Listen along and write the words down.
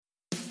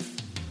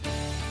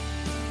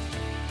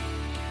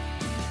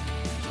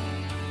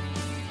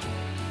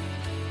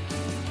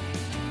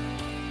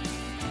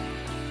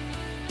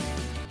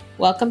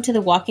Welcome to the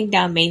Walking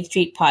Down Main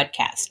Street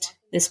podcast.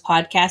 This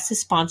podcast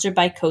is sponsored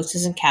by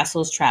Coasters and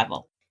Castles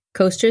Travel.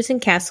 Coasters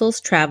and Castles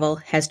Travel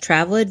has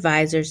travel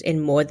advisors in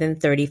more than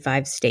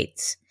 35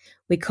 states.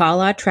 We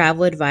call our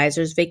travel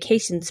advisors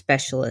vacation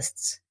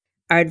specialists.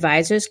 Our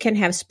advisors can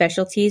have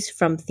specialties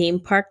from theme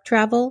park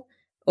travel,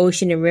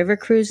 ocean and river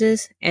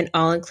cruises, and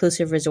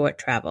all-inclusive resort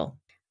travel.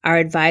 Our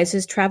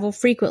advisors travel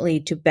frequently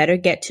to better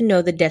get to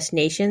know the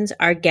destinations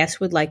our guests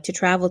would like to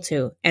travel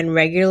to and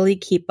regularly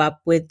keep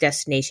up with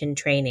destination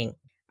training.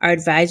 Our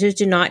advisors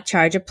do not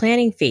charge a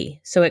planning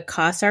fee, so it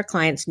costs our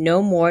clients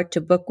no more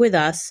to book with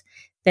us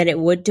than it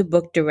would to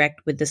book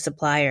direct with the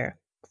supplier.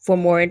 For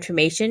more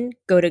information,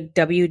 go to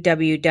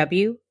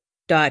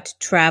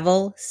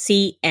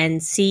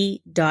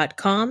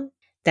www.travelcnc.com.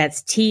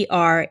 That's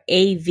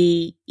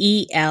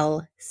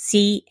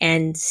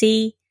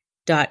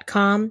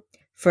TRAVELCNC.com.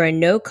 For a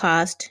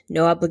no-cost,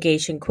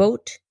 no-obligation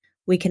quote.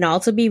 We can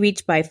also be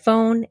reached by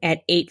phone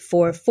at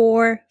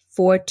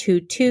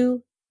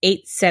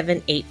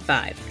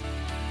 844-422-8785.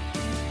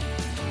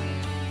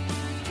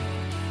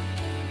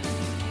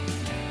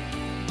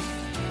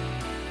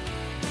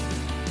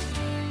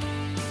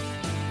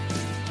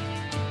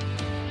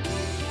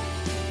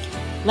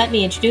 Let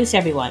me introduce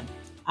everyone.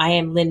 I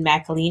am Lynn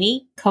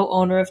McElhaney,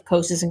 co-owner of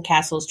Coasters and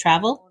Castles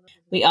Travel.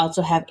 We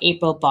also have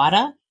April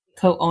Botta,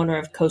 co-owner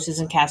of Coasters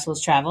and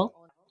Castles Travel.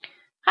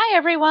 Hi,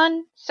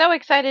 everyone. So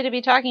excited to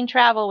be talking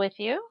travel with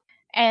you.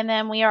 And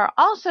then we are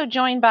also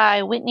joined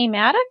by Whitney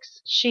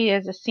Maddox. She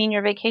is a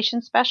senior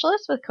vacation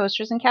specialist with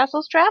Coasters and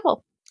Castles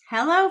Travel.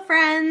 Hello,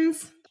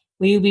 friends.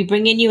 We will be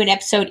bringing you an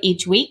episode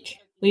each week.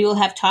 We will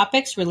have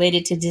topics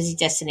related to Disney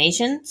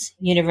destinations,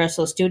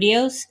 Universal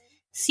Studios,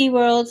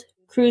 SeaWorld,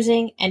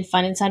 cruising, and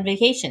fun and sun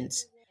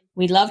vacations.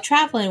 We love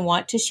travel and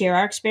want to share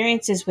our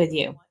experiences with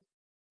you.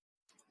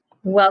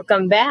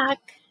 Welcome back.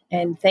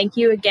 And thank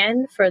you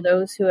again for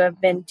those who have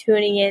been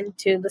tuning in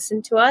to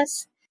listen to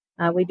us.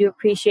 We do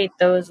appreciate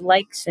those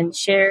likes and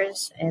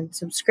shares and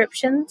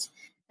subscriptions.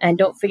 And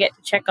don't forget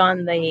to check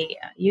on the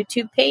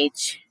YouTube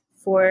page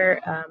for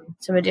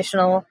some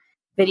additional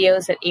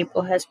videos that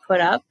April has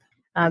put up.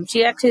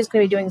 She actually is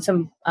going to be doing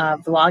some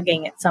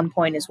vlogging at some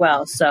point as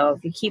well. So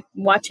if you keep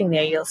watching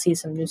there, you'll see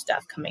some new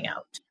stuff coming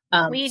out.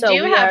 We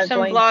have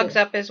some vlogs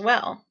up as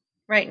well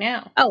right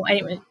now. Oh,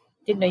 anyway.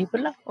 Didn't know you put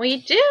it up. We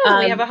do.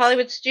 We have a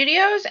Hollywood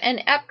Studios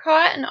and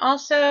Epcot, and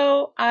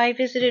also I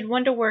visited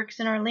WonderWorks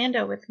in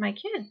Orlando with my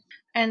kids.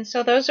 And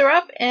so those are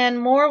up, and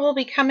more will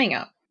be coming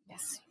up.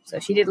 Yes. So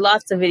she did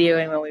lots of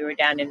videoing when we were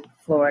down in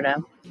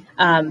Florida.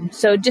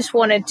 So just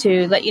wanted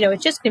to let you know,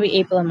 it's just going to be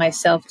April and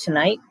myself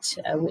tonight.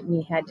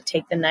 Whitney had to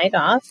take the night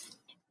off.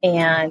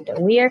 And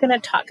we are going to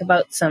talk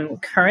about some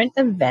current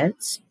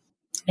events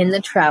in the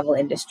travel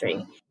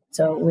industry.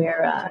 So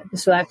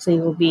this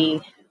will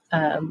be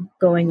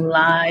going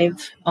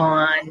live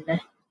on,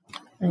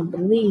 I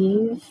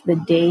believe the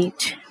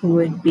date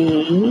would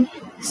be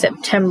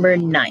September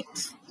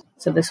 9th.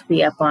 So this will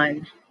be up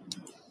on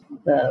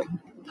the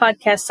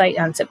podcast site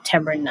on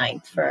September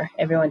 9th for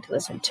everyone to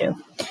listen to.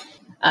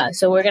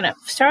 So we're going to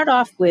start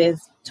off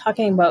with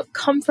talking about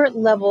comfort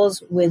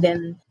levels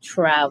within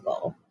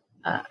travel,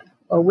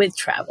 or with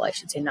travel, I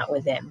should say, not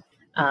within.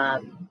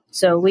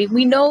 So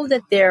we know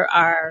that there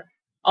are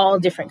all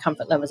different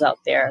comfort levels out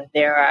there.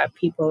 There are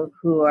people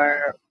who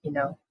are,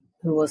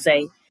 who will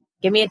say,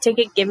 give me a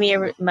ticket, give me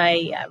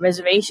my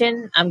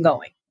reservation, I'm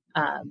going.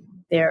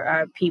 There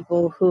are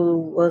people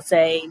who will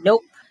say,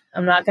 nope,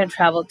 I'm not going to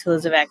travel till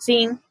there's a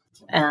vaccine,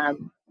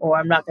 or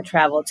I'm not going to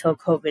travel till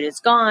COVID is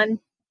gone.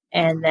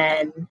 And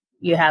then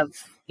you have,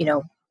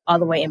 all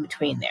the way in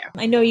between there.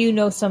 I know you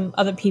know some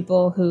other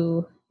people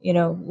who,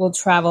 will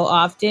travel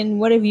often.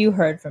 What have you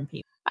heard from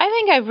people? I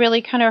think I've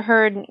really kind of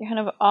heard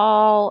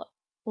all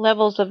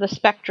levels of the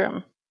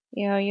spectrum.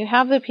 You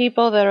have the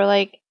people that are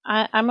like,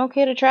 I'm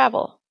okay to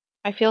travel.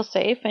 I feel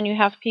safe. And you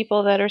have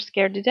people that are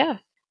scared to death.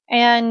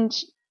 And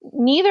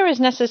neither is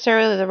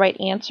necessarily the right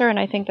answer. And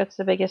I think that's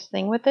the biggest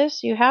thing with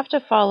this. You have to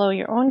follow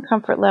your own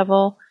comfort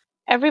level.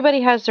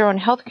 Everybody has their own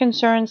health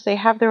concerns. They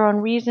have their own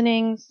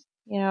reasonings,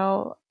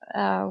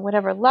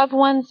 whatever loved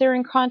ones they're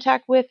in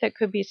contact with that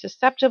could be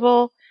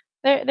susceptible.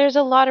 There's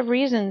a lot of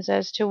reasons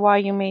as to why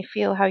you may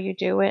feel how you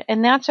do it,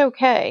 and that's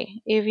okay.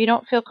 If you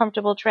don't feel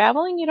comfortable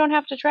traveling, you don't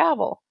have to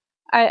travel.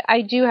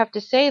 I do have to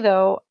say,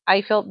 though,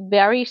 I felt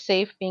very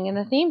safe being in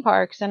the theme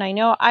parks, and I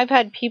know I've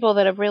had people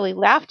that have really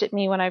laughed at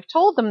me when I've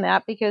told them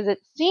that because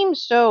it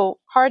seems so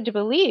hard to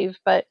believe,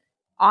 but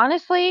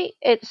honestly,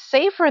 it's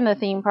safer in the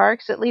theme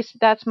parks, at least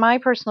that's my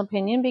personal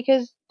opinion,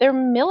 because they're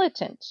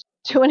militant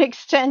to an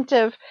extent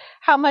of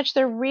how much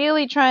they're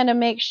really trying to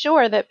make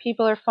sure that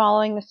people are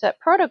following the set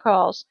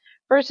protocols.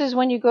 Versus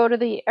when you go to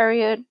the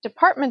area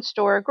department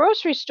store or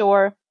grocery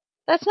store,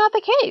 that's not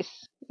the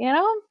case.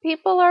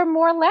 People are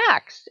more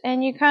lax,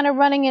 and you're kind of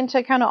running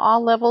into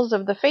all levels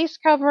of the face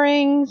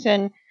coverings,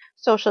 and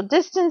social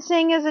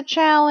distancing is a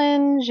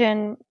challenge.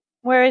 And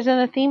whereas in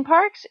the theme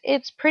parks,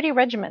 it's pretty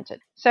regimented.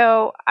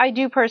 So I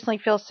do personally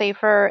feel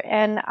safer,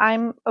 and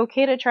I'm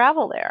okay to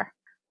travel there.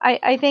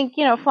 I think,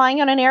 flying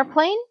on an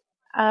airplane,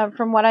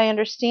 From what I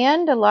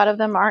understand, a lot of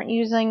them aren't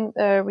using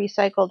the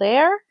recycled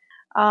air.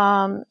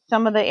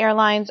 Some of the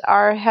airlines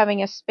are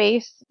having a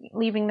space,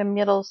 leaving the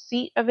middle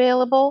seat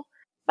available.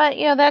 But,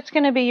 that's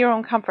going to be your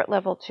own comfort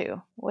level,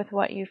 too, with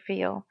what you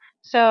feel.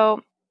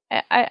 So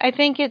I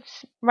think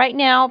it's right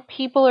now,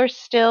 people are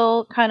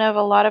still kind of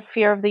a lot of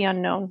fear of the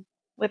unknown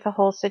with the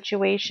whole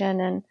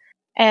situation.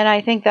 And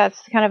I think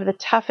that's kind of the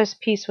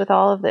toughest piece with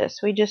all of this.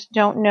 We just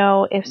don't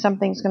know if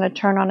something's going to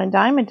turn on a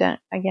dime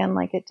again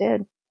like it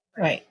did.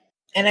 Right.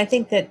 And I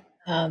think that,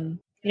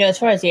 as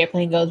far as the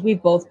airplane goes,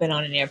 we've both been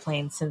on an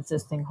airplane since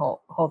this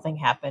whole thing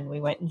happened.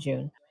 We went in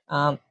June.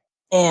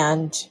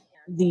 And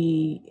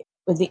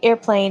with the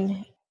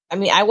airplane, I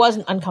mean, I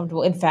wasn't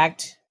uncomfortable. In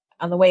fact,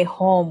 on the way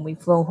home, we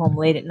flew home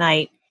late at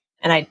night,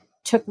 and I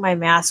took my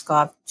mask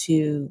off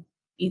to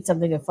eat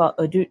something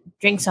or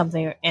drink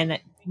something, and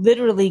I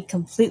literally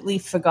completely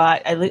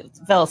forgot. I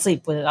fell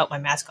asleep without my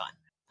mask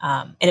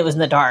on. And it was in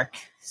the dark,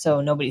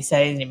 so nobody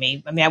said anything to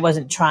me. I mean, I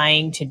wasn't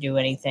trying to do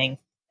anything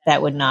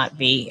that would not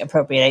be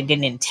appropriate. I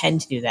didn't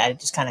intend to do that.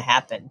 It just kind of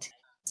happened,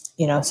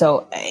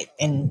 so,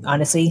 and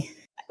honestly,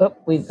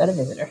 we've got a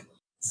visitor.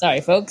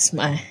 Sorry, folks.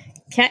 My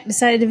cat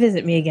decided to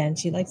visit me again.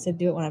 She likes to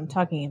do it when I'm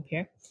talking up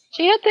here.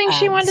 She had things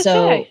she wanted to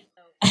say.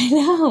 I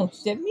know.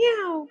 She said,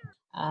 meow.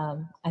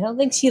 I don't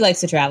think she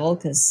likes to travel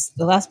because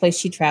the last place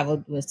she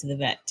traveled was to the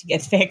vet to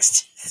get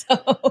fixed.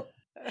 So,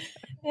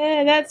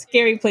 that's a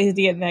scary place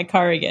to get in that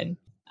car again.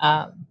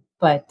 So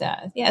I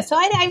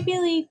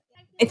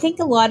think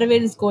a lot of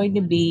it is going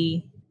to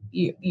be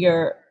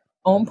your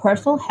own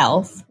personal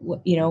health.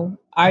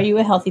 Are you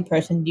a healthy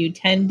person? Do you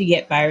tend to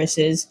get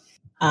viruses?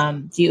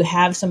 Do you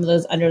have some of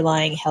those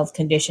underlying health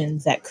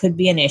conditions that could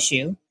be an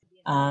issue?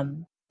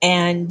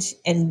 And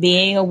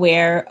being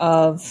aware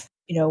of,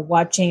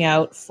 watching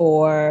out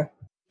for,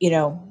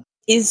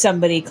 is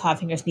somebody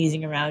coughing or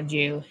sneezing around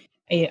you?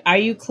 Are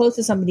you close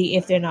to somebody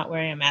if they're not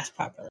wearing a mask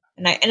properly?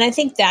 And I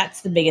think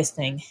that's the biggest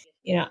thing.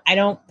 I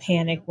don't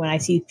panic when I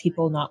see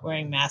people not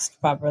wearing masks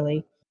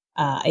properly.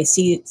 I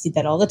see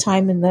that all the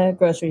time in the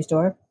grocery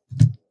store.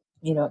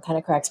 It kind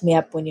of cracks me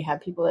up when you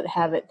have people that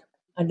have it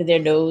under their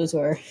nose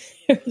or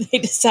they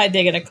decide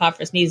they're going to cough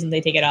or sneeze and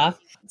they take it off.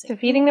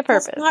 Defeating the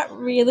purpose. That's not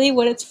really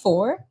what it's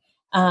for.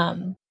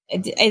 And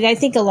I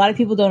think a lot of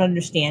people don't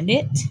understand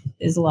it.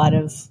 There's a lot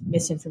of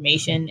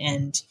misinformation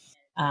and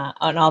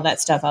on all that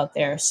stuff out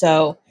there.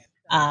 So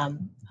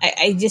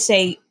I just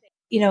say,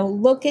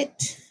 look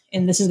at,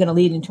 and this is going to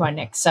lead into our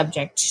next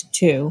subject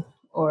too,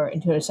 or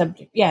into a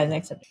subject. Yeah, the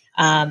next subject.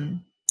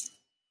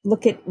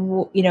 Look at,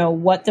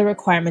 what the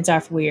requirements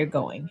are for where you're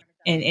going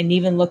and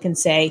even look and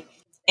say,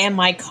 am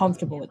I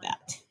comfortable with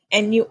that?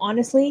 And you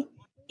honestly,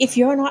 if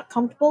you're not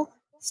comfortable,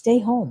 stay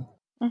home.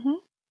 Mm-hmm.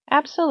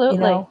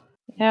 Absolutely.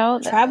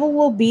 Travel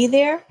will be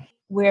there.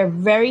 We're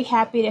very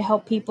happy to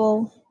help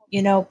people,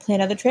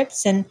 plan other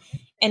trips. And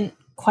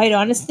quite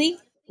honestly,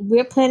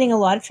 we're planning a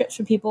lot of trips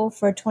for people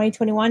for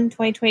 2021,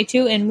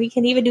 2022, and we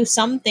can even do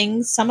some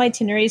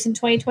itineraries in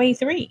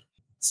 2023.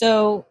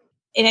 So,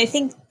 and I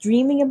think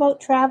dreaming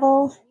about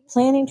travel,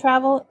 planning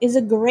travel is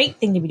a great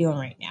thing to be doing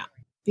right now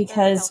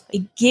because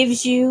it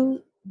gives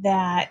you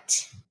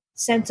that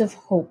sense of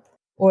hope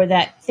or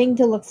that thing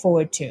to look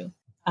forward to.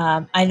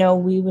 I know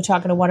we were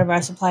talking to one of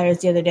our suppliers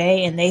the other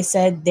day, and they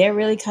said they're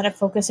really kind of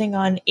focusing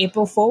on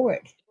April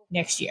forward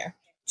next year,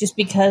 just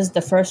because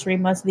the first 3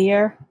 months of the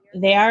year,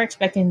 they are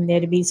expecting there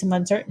to be some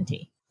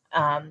uncertainty.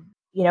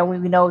 We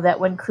know that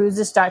when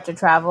cruises start to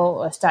travel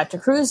or start to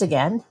cruise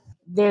again,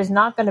 there's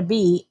not going to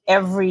be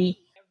every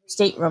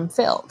stateroom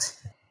filled.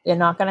 They're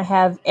not going to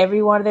have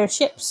every one of their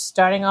ships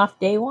starting off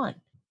day one,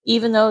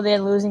 even though they're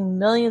losing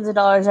millions of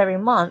dollars every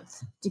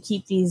month to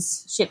keep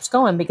these ships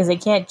going because they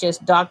can't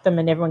just dock them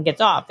and everyone gets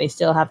off. They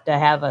still have to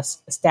have a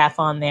staff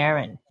on there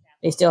and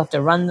they still have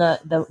to run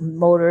the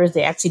motors.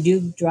 They actually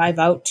do drive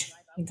out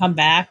and come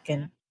back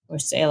or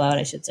sail out,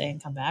 I should say,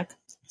 and come back.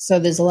 So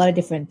there's a lot of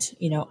different,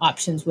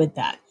 options with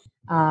that.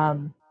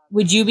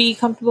 Would you be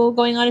comfortable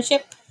going on a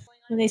ship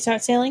when they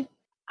start sailing?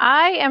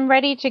 I am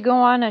ready to go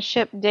on a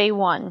ship day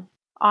one.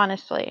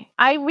 Honestly,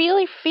 I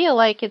really feel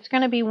like it's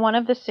going to be one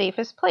of the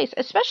safest places,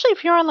 especially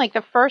if you're on like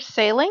the first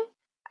sailing.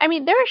 I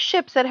mean, there are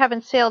ships that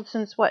haven't sailed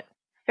since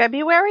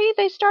February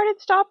they started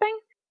stopping.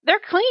 They're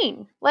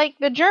clean. Like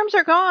the germs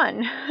are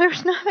gone.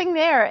 There's nothing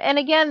there. And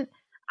again,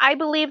 I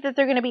believe that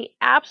they're going to be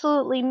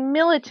absolutely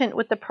militant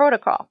with the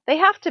protocol. They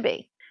have to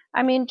be.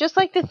 I mean, just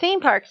like the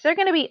theme parks, they're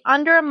going to be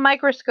under a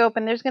microscope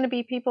and there's going to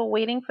be people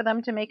waiting for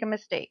them to make a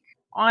mistake,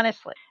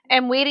 honestly,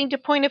 and waiting to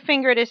point a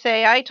finger to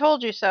say, I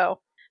told you so.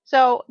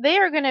 So they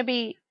are going to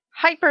be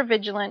hyper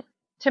vigilant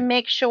to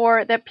make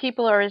sure that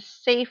people are as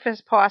safe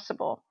as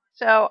possible.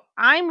 So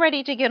I'm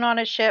ready to get on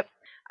a ship.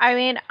 I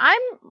mean,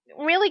 I'm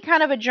really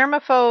kind of a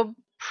germaphobe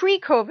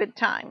pre-COVID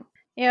time.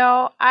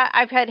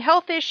 I've had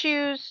health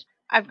issues.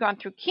 I've gone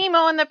through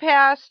chemo in the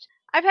past.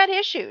 I've had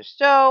issues.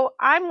 So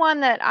I'm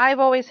one that I've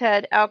always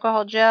had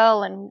alcohol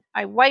gel, and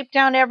I wipe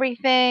down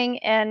everything,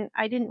 and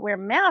I didn't wear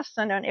masks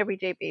on an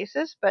everyday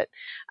basis. But,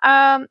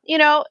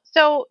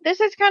 so this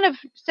is kind of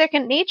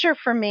second nature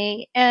for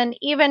me. And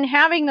even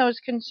having those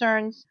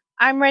concerns,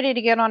 I'm ready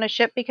to get on a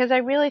ship because I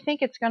really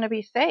think it's going to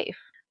be safe.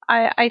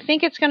 I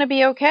think it's going to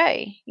be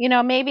okay.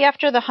 Maybe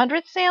after the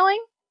 100th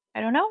sailing, I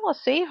don't know. We'll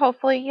see.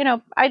 Hopefully,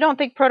 I don't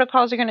think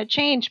protocols are going to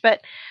change,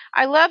 but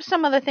I love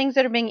some of the things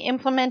that are being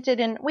implemented.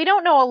 And we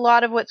don't know a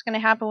lot of what's going to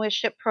happen with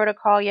ship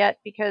protocol yet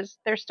because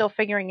they're still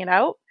figuring it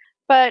out.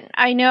 But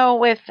I know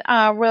with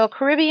Royal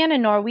Caribbean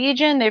and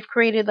Norwegian, they've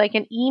created like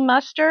an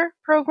e-muster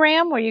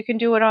program where you can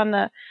do it on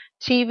the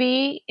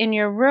TV in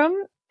your room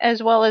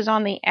as well as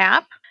on the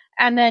app,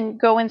 and then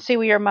go and see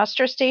where your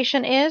muster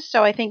station is.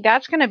 So I think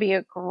that's going to be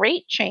a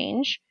great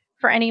change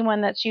for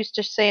anyone that's used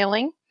to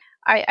sailing.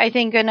 I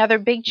think another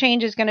big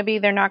change is going to be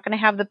they're not going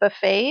to have the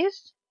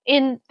buffets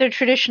in their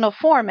traditional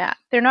format.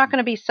 They're not going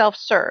to be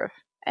self-serve.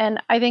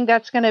 And I think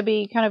that's going to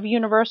be kind of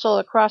universal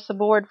across the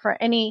board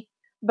for any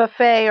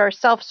buffet or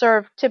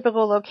self-serve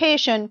typical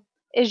location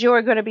is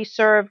you're going to be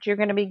served. You're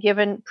going to be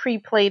given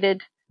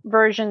pre-plated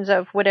versions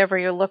of whatever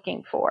you're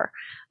looking for.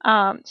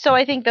 So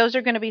I think those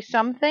are going to be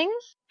some things.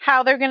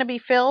 How they're going to be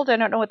filled, I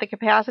don't know what the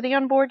capacity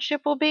on board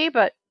ship will be,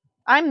 but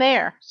I'm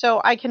there. So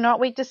I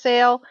cannot wait to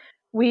sail.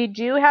 We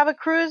do have a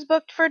cruise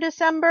booked for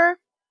December.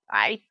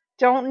 I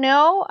don't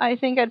know. I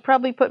think I'd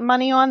probably put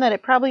money on that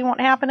it probably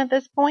won't happen at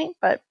this point,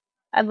 but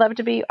I'd love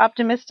to be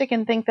optimistic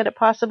and think that it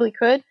possibly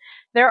could.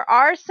 There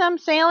are some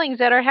sailings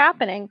that are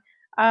happening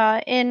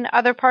in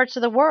other parts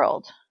of the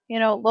world.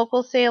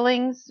 Local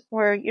sailings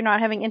where you're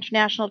not having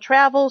international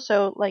travel.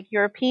 So like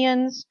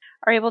Europeans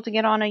are able to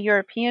get on a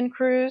European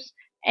cruise.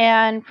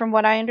 And from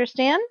what I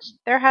understand,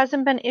 there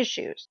hasn't been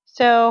issues.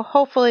 So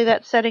hopefully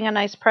that's setting a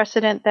nice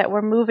precedent that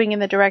we're moving in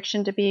the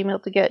direction to be able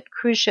to get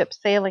cruise ships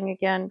sailing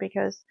again,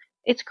 because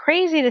it's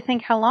crazy to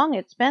think how long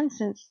it's been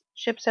since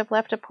ships have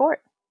left a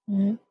port.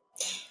 Mm-hmm.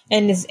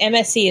 And this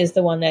MSC is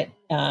the one that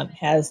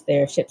has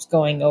their ships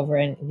going over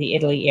in the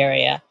Italy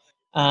area.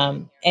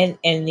 And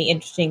the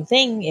interesting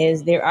thing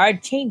is there are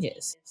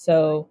changes.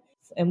 So,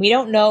 and we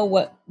don't know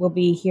what will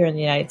be here in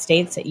the United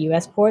States at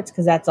U.S. ports,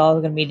 because that's all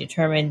going to be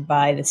determined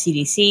by the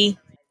CDC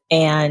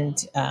and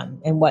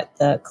what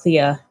the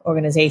CLIA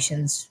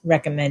organizations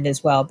recommend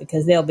as well,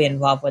 because they'll be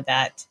involved with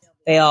that.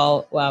 They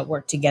all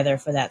work together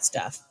for that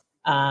stuff.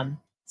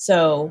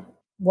 So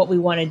what we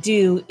want to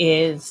do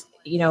is,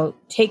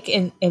 take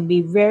and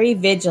be very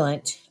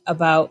vigilant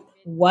about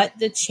what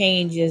the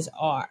changes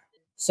are.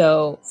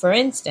 So, for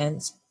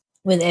instance,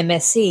 with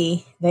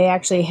MSC, they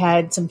actually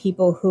had some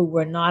people who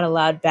were not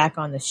allowed back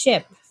on the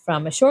ship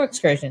from a shore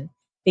excursion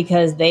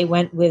because they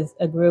went with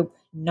a group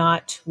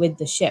not with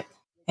the ship.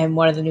 And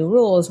one of the new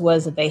rules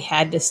was that they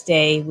had to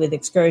stay with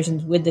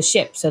excursions with the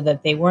ship so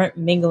that they weren't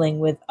mingling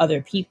with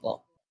other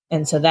people.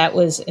 And so that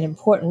was an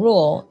important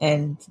rule,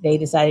 and they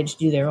decided to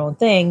do their own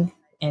thing.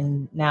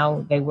 And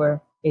now they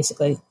were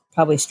basically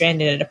probably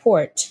stranded at a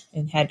port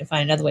and had to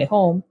find another way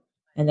home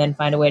and then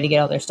find a way to get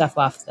all their stuff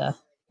off the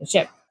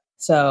ship.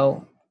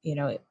 So,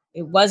 it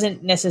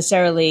wasn't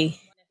necessarily,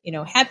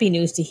 happy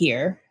news to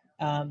hear.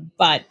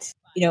 But,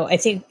 I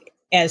think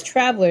as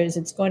travelers,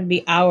 it's going to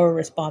be our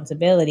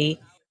responsibility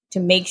to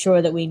make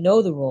sure that we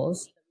know the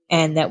rules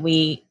and that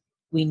we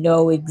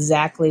know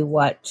exactly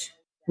what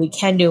we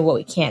can do and what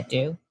we can't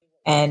do.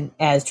 And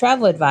as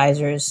travel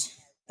advisors,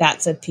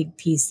 that's a big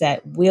piece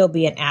that will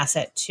be an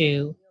asset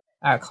to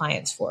our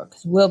clients for,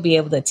 because we'll be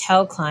able to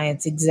tell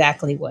clients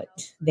exactly what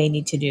they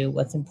need to do,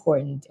 what's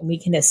important, and we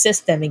can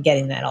assist them in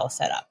getting that all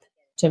set up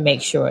to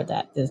make sure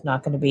that there's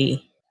not going to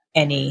be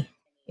any,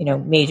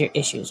 major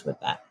issues with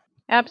that.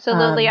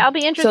 Absolutely. I'll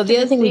be interested. So the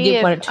other thing we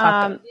did want to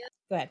talk about.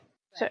 Go ahead.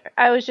 So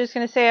I was just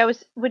going to say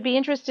would be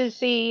interested to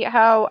see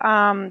how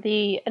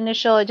the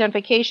initial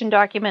identification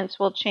documents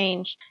will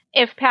change,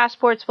 if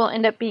passports will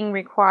end up being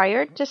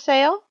required to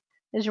sail.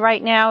 Is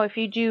right now, if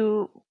you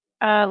do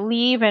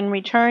leave and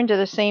return to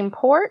the same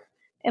port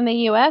in the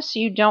U.S.,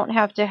 you don't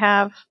have to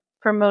have,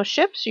 for most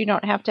ships, you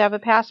don't have to have a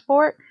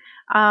passport.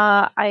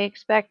 I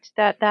expect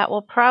that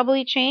will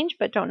probably change,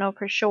 but don't know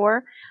for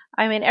sure.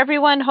 I mean,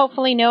 everyone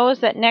hopefully knows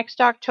that next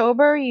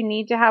October you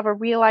need to have a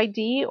real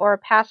ID or a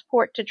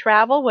passport to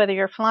travel, whether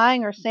you're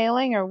flying or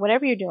sailing or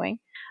whatever you're doing.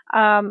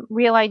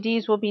 Real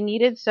IDs will be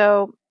needed,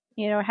 so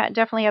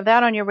definitely have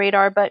that on your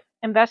radar. But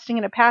investing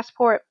in a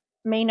passport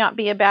may not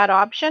be a bad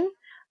option.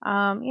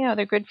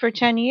 They're good for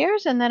 10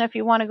 years, and then if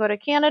you want to go to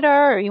Canada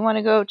or you want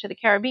to go to the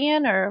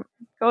Caribbean or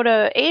go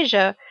to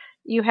Asia,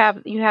 you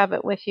have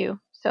it with you.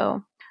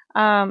 So.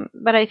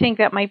 But I think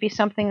that might be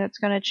something that's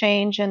going to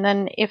change. And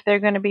then if they're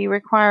going to be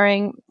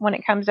requiring, when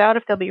it comes out,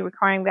 if they'll be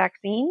requiring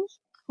vaccines,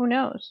 who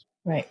knows?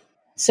 Right.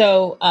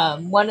 So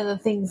one of the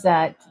things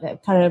that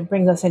kind of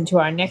brings us into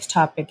our next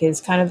topic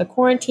is kind of the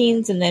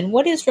quarantines and then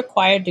what is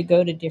required to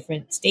go to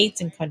different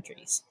states and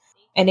countries.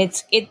 And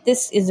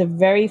this is a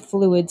very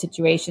fluid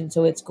situation,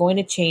 so it's going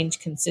to change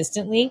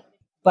consistently.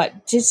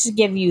 But just to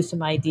give you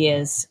some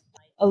ideas,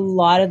 a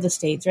lot of the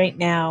states right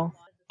now,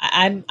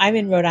 I'm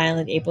in Rhode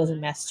Island. April's in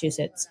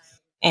Massachusetts,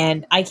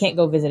 and I can't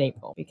go visit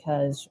April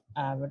because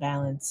Rhode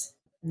Island's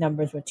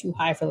numbers were too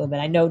high for a little bit.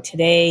 I know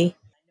today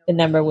the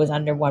number was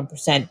under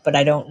 1%, but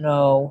I don't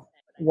know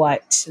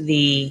what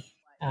the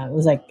it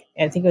was like.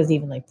 I think it was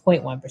even like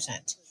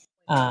 0.1%.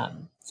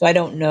 So I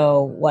don't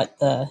know what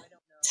the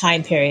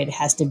time period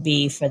has to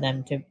be for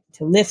them to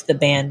lift the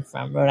ban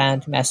from Rhode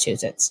Island to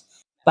Massachusetts.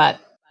 But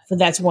so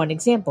that's one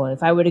example.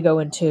 If I were to go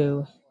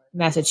into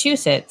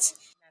Massachusetts,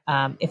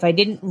 if I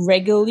didn't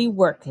regularly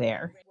work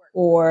there,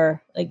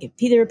 or like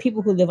there are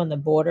people who live on the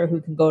border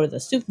who can go to the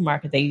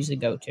supermarket they usually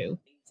go to,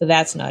 so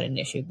that's not an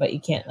issue. But you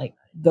can't like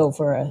go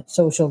for a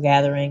social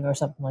gathering or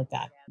something like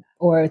that,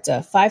 or it's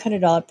a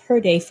 $500 per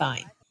day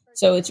fine.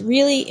 So it's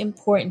really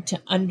important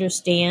to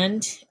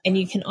understand, and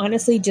you can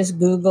honestly just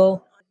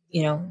Google,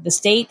 the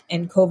state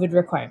and COVID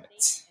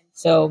requirements.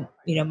 So,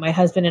 my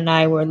husband and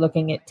I were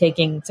looking at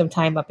taking some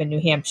time up in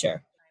New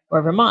Hampshire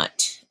or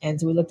Vermont. And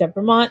so we looked at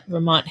Vermont.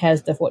 Vermont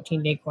has the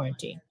 14-day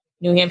quarantine.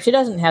 New Hampshire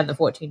doesn't have the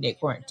 14-day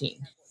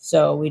quarantine.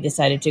 So we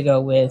decided to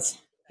go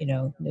with,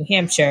 New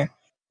Hampshire.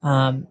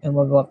 And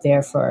we'll go up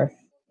there for,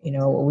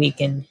 a week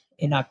in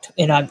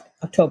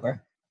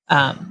October.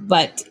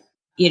 But,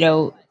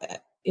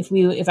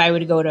 if I were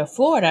to go to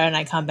Florida and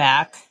I come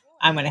back,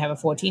 I'm going to have a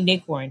 14-day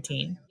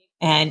quarantine.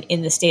 And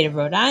in the state of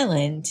Rhode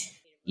Island,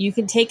 you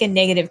can take a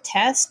negative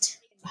test.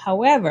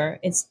 However,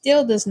 it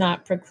still does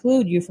not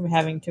preclude you from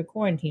having to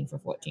quarantine for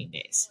 14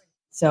 days.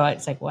 So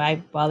it's like, why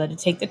bother to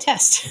take the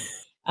test?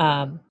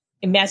 In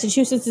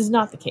Massachusetts is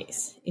not the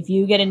case. If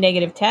you get a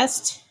negative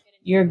test,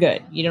 you're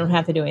good. You don't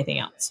have to do anything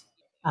else.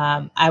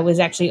 I was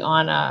actually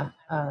on a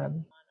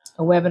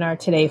webinar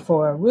today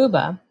for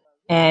Aruba.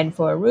 And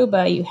for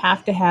Aruba, you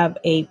have to have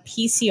a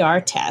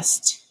PCR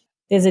test.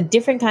 There's a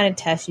different kind of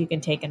test you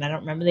can take, and I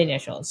don't remember the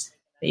initials,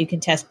 that you can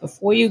test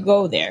before you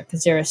go there,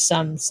 because there are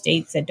some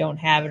states that don't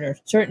have it, or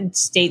certain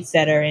states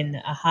that are in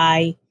a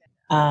high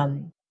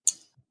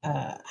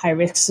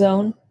risk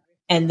zone.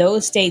 And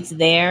those states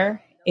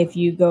there, if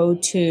you go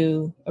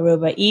to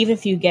Aruba, even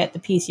if you get the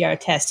PCR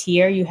test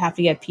here, you have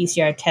to get a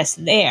PCR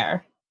test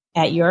there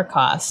at your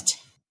cost.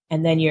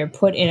 And then you're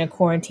put in a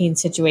quarantine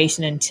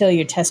situation until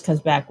your test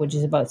comes back, which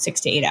is about 6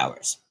 to 8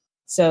 hours.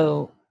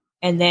 So,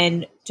 and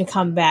then to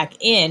come back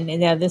in, and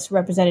now this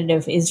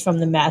representative is from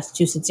the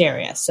Massachusetts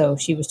area. So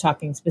she was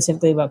talking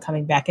specifically about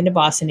coming back into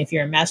Boston. If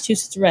you're a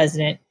Massachusetts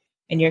resident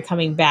and you're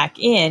coming back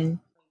in,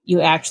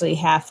 you actually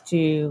have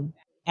to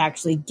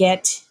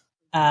get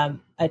a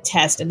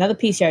test, another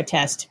PCR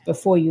test,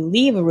 before you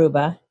leave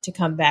Aruba to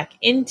come back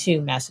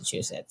into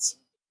Massachusetts.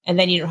 And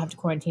then you don't have to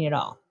quarantine at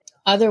all.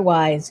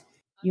 Otherwise,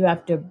 you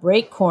have to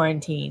break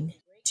quarantine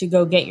to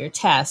go get your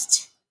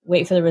test,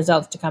 wait for the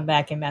results to come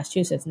back in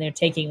Massachusetts. And they're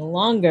taking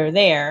longer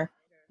there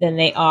than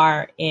they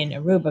are in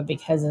Aruba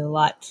because there's a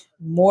lot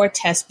more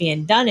tests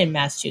being done in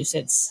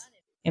Massachusetts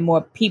and more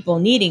people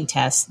needing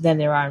tests than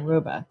there are in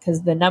Aruba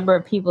because the number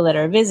of people that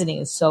are visiting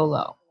is so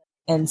low.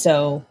 And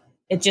so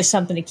it's just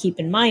something to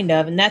keep in mind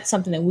of. And that's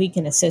something that we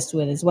can assist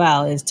with as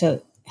well, is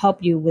to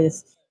help you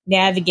with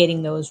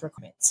navigating those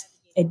requirements.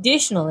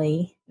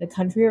 Additionally, the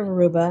country of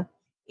Aruba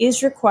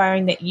is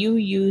requiring that you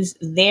use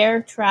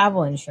their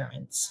travel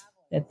insurance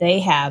that they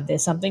have.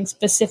 There's something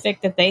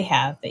specific that they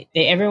have that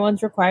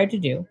everyone's required to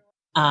do.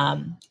 We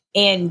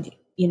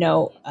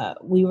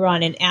were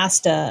on an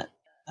ASTA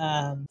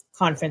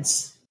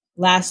conference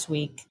last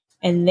week,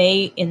 and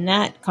they, in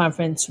that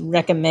conference,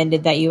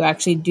 recommended that you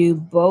actually do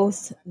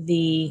both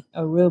the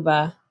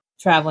Aruba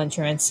travel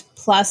insurance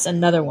plus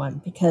another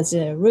one, because the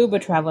Aruba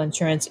travel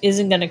insurance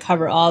isn't going to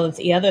cover all of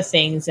the other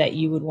things that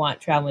you would want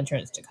travel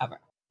insurance to cover.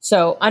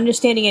 So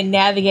understanding and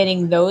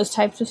navigating those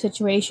types of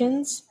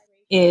situations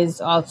is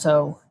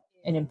also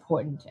an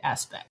important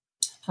aspect.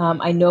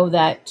 I know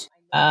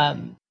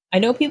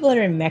people that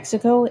are in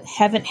Mexico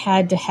haven't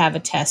had to have a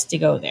test to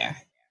go there.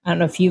 I don't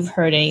know if you've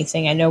heard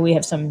anything. I know we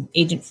have some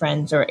agent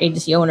friends or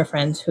agency owner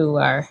friends who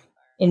are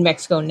in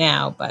Mexico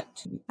now, but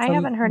I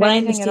haven't heard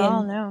anything at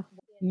all, no.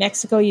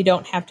 Mexico, you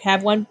don't have to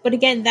have one. But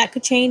again, that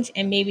could change,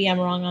 and maybe I'm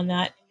wrong on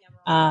that.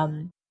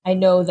 I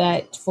know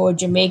that for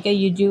Jamaica,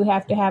 you do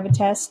have to have a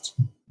test.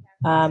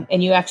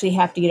 And you actually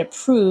have to get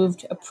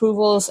approved.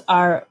 Approvals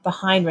are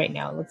behind right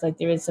now. It looks like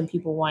there is some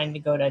people wanting to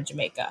go to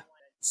Jamaica.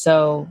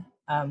 So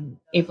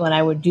April and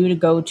I were due to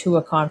go to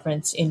a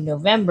conference in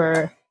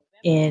November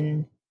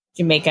in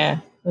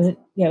Jamaica. Was it?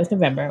 Yeah, it was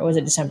November. Or was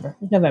it December?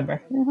 It was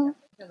November. Mm-hmm.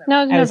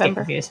 No, it was November. I was getting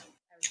confused.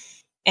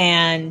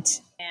 And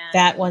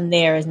that one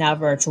there is now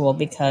virtual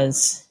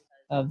because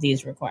of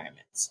these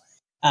requirements.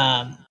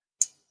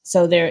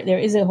 So there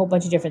is a whole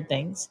bunch of different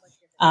things.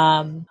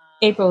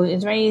 April,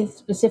 is there any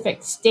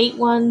specific state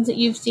ones that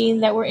you've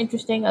seen that were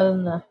interesting other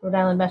than the Rhode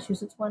Island,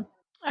 Massachusetts one?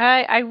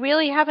 I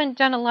really haven't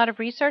done a lot of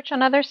research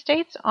on other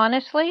states,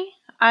 honestly.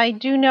 I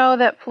do know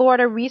that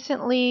Florida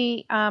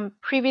recently,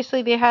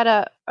 previously they had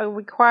a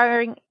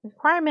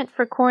requirement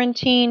for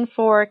quarantine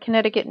for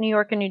Connecticut, New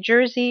York, and New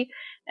Jersey,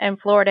 and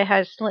Florida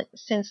has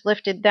since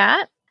lifted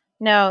that.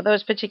 Now,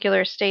 those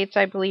particular states,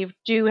 I believe,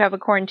 do have a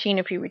quarantine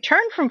if you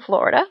return from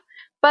Florida,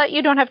 But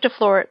you don't have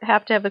to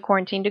have the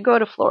quarantine to go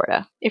to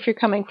Florida if you're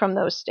coming from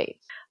those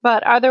states.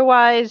 But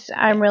otherwise,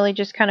 I'm really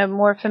just kind of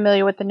more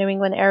familiar with the New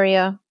England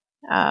area,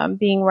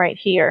 being right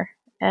here.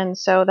 And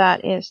so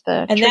that is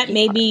the And that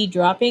may part. be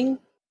dropping.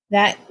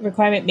 That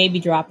requirement may be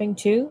dropping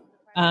too.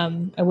 I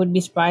wouldn't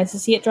be surprised to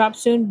see it drop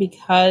soon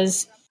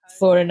because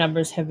Florida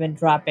numbers have been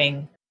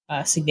dropping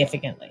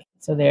significantly.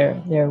 So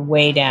they're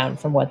way down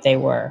from what they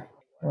were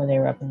when they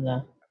were up in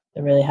the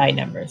really high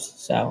numbers.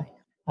 So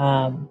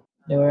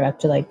they were up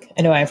to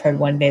I know I've heard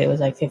one day it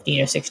was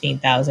 15 or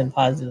 16,000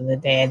 positive a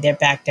day, and they're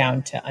back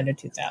down to under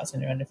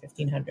 2,000 or under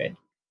 1,500.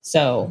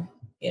 So,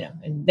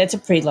 and that's a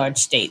pretty large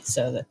state.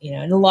 So that,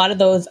 and a lot of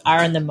those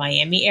are in the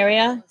Miami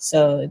area.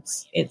 So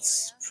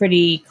it's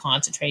pretty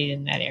concentrated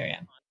in that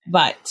area.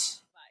 But,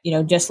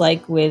 just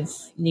like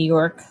with New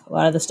York, a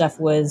lot of the stuff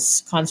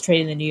was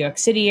concentrated in the New York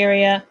City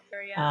area.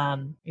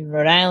 In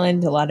Rhode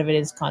Island, a lot of it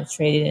is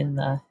concentrated in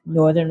the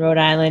northern Rhode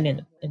Island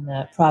and in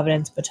the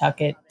Providence,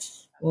 Pawtucket,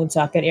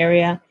 Woonsocket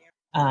area.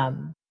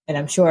 And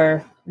I'm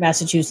sure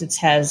Massachusetts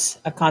has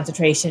a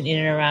concentration in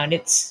and around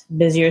its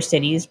busier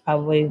cities,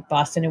 probably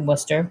Boston and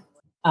Worcester.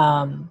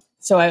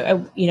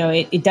 So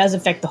it does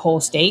affect the whole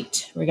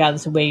state,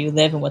 regardless of where you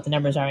live and what the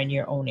numbers are in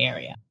your own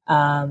area.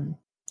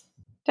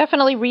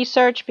 Definitely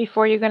research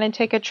before you're going to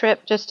take a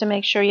trip, just to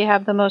make sure you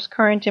have the most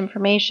current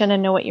information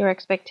and know what your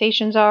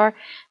expectations are.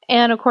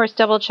 And of course,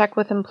 double check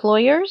with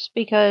employers,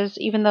 because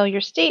even though your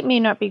state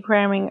may not be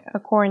requiring a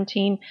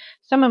quarantine,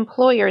 some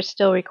employers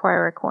still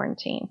require a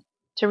quarantine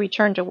to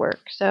return to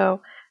work.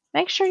 So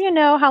make sure you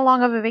know how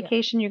long of a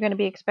vacation you're going to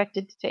be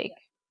expected to take.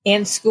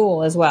 And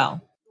school as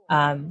well.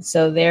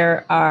 So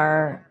there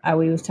are, I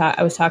was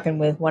talking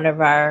with one of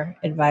our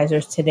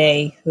advisors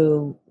today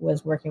who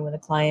was working with a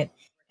client,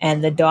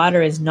 and the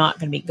daughter is not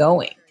going to be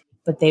going,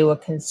 but they were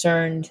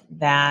concerned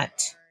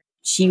that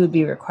she would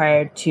be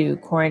required to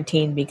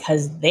quarantine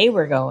because they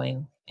were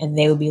going and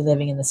they would be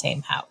living in the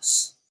same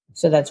house.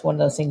 So that's one of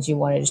those things you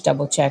want to just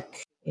double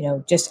check,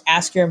 just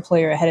ask your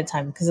employer ahead of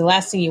time, because the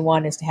last thing you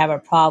want is to have a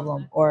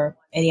problem, or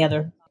any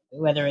other,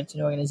 whether it's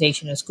an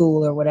organization, a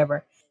school, or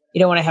whatever. You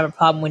don't want to have a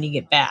problem when you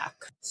get back.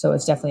 So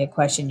it's definitely a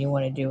question you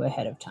want to do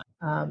ahead of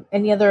time.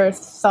 Any other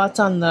thoughts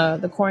on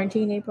the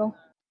quarantine, April?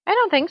 I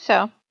don't think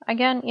so.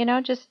 Again,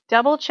 just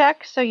double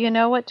check so you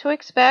know what to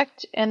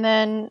expect, and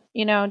then,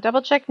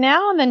 double check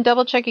now and then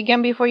double check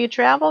again before you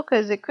travel,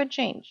 because it could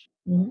change.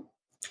 Mm-hmm.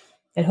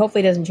 And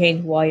hopefully it doesn't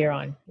change while you're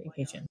on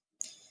vacation.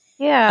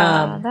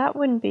 Yeah, that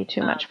wouldn't be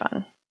too much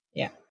fun.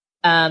 Yeah.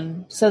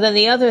 So then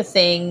the other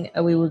thing,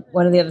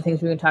 one of the other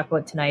things we're going to talk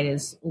about tonight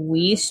is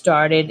we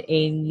started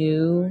a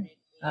new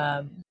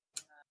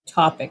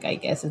topic, I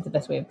guess is the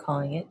best way of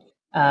calling it,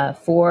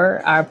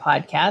 for our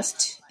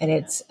podcast. And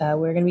it's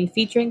we're going to be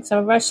featuring some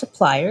of our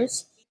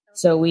suppliers.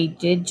 So we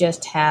did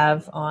just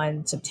have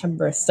on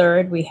September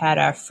 3rd, we had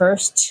our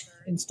first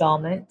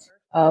installment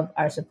of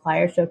our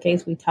supplier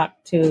showcase. We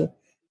talked to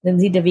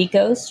Lindsay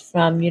DeVicos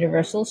from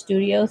Universal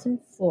Studios in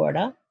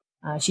Florida.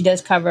 She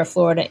does cover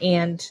Florida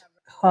and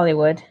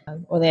Hollywood,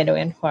 Orlando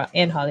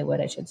and Hollywood,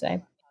 I should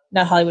say.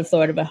 Not Hollywood,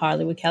 Florida, but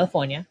Hollywood,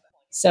 California.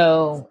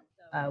 So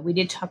we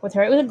did talk with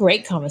her. It was a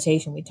great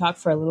conversation. We talked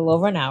for a little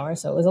over an hour,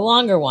 so it was a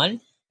longer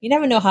one. You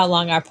never know how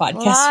long our podcast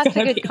is. Lots of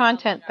good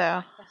content,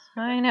 though.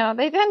 I know.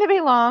 They tend to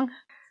be long.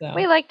 So,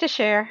 we like to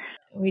share.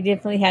 We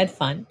definitely had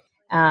fun.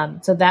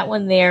 So that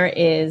one there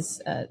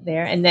is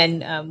there. And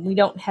then we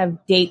don't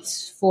have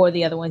dates for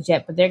the other ones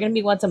yet, but they're going to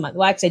be once a month.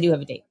 Well, actually, I do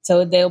have a date.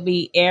 So they'll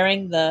be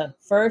airing the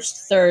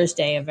first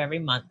Thursday of every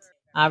month.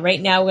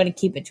 Right now, we're going to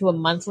keep it to a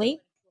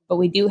monthly, but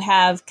we do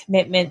have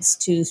commitments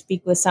to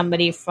speak with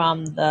somebody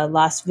from the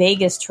Las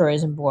Vegas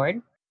Tourism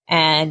Board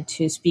and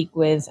to speak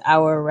with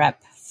our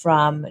rep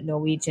from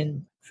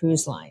Norwegian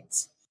Cruise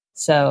Lines.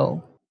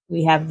 So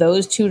we have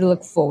those two to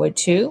look forward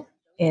to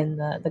in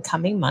the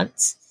coming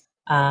months.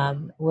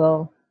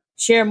 We'll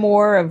share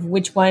more of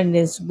which one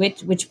is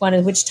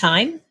which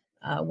time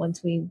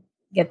once we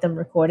get them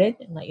recorded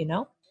and let you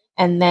know.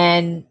 And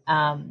then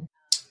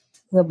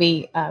we'll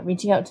be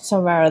reaching out to some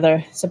of our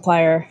other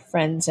supplier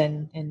friends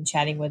and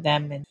chatting with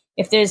them. And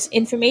if there's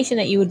information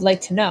that you would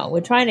like to know,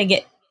 we're trying to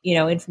get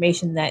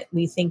information that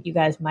we think you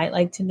guys might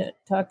like to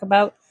talk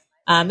about.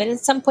 And at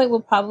some point,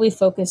 we'll probably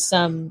focus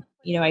some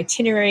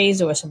itineraries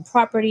or some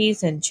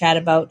properties and chat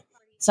about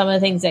some of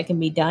the things that can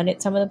be done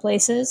at some of the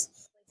places,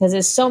 because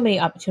there's so many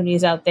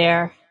opportunities out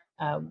there.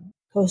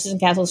 Coasters and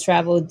Castles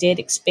Travel did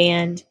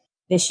expand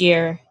this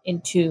year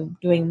into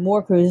doing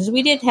more cruises.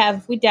 We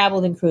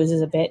dabbled in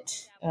cruises a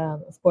bit.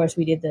 Of course,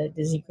 we did the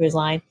Disney Cruise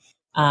Line,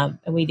 and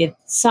we did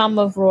some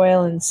of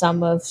Royal and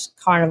some of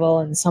Carnival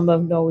and some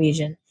of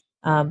Norwegian.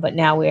 But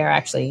now we are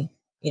actually,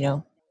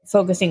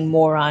 focusing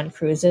more on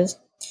cruises.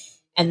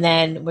 And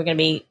then we're going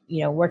to be,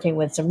 working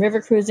with some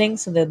river cruising.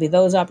 So there'll be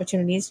those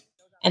opportunities.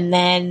 And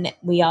then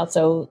we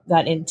also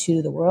got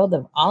into the world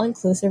of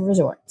all-inclusive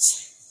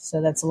resorts.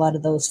 So that's a lot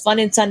of those fun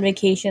and sun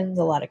vacations,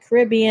 a lot of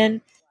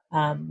Caribbean.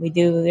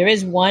 There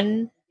is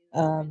one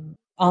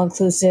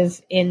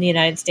all-inclusive in the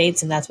United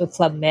States, and that's with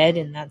Club Med,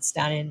 and that's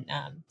down in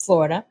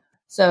Florida.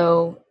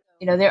 So,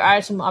 there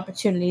are some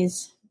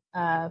opportunities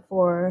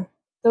for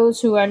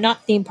those who are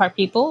not theme park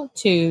people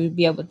to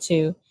be able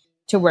to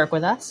work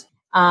with us.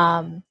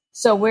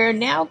 So we're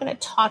now going to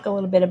talk a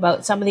little bit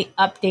about some of the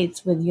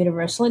updates with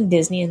Universal and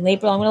Disney. And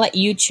April, I'm going to let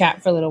you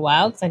chat for a little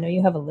while because I know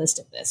you have a list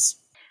of this.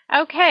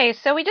 Okay,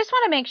 so we just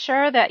want to make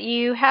sure that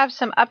you have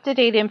some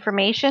up-to-date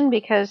information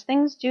because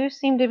things do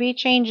seem to be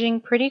changing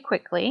pretty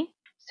quickly.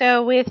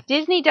 So with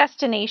Disney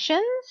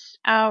destinations,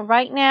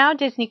 right now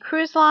Disney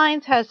Cruise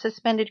Lines has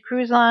suspended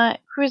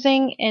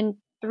cruising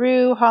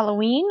through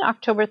Halloween,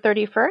 October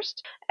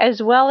 31st,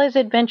 as well as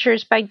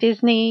Adventures by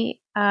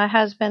Disney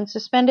has been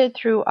suspended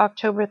through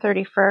October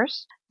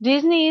 31st.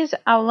 Disney's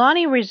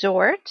Aulani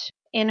Resort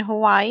in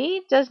Hawaii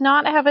does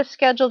not have a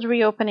scheduled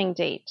reopening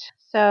date.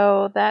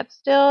 So that's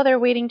still, they're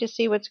waiting to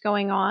see what's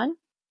going on.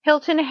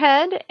 Hilton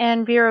Head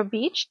and Vero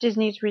Beach,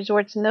 Disney's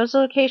resorts in those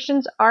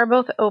locations, are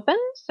both open.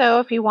 So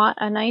if you want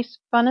a nice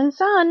fun and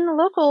sun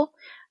local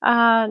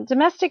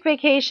domestic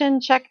vacation,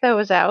 check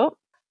those out.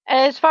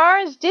 As far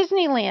as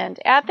Disneyland,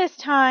 at this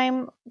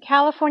time,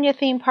 California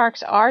theme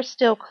parks are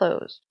still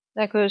closed.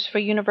 That goes for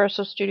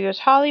Universal Studios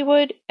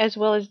Hollywood as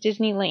well as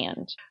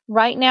Disneyland.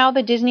 Right now,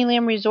 the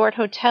Disneyland Resort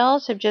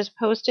hotels have just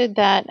posted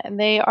that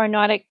they are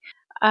not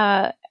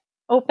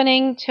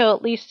opening till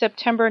at least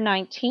September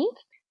 19th.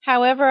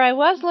 However, I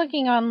was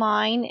looking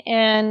online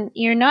and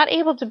you're not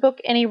able to book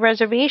any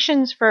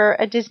reservations for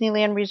a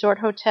Disneyland Resort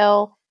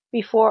hotel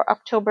before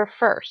October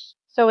 1st.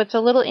 So it's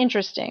a little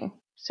interesting.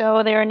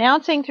 So they're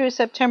announcing through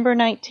September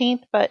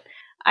 19th, but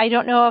I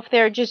don't know if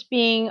they're just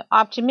being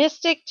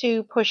optimistic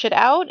to push it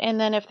out. And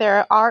then if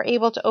they are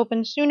able to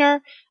open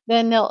sooner,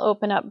 then they'll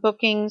open up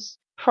bookings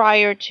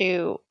prior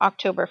to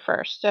October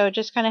 1st. So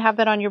just kind of have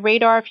that on your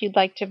radar if you'd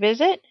like to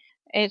visit.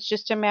 It's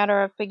just a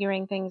matter of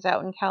figuring things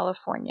out in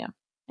California.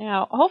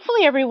 Now,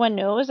 hopefully everyone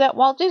knows that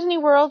Walt Disney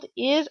World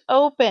is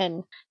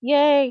open.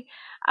 Yay!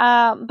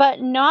 But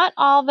not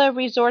all the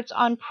resorts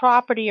on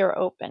property are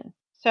open.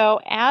 So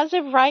as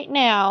of right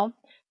now,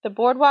 the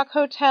Boardwalk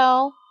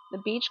Hotel, the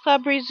Beach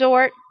Club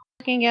Resort,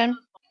 again.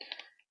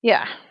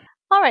 Yeah.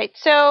 All right.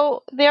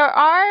 So there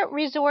are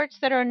resorts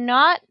that are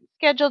not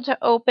scheduled to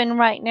open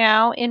right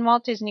now in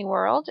Walt Disney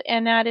World,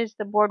 and that is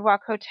the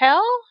Boardwalk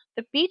Hotel,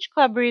 the Beach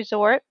Club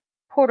Resort,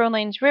 Port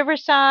Orleans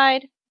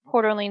Riverside,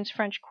 Port Orleans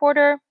French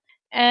Quarter,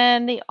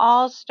 and the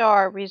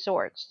All-Star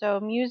Resort. So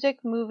music,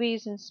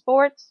 movies, and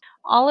sports,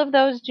 all of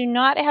those do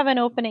not have an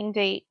opening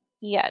date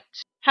yet.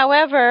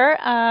 However,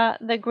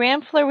 the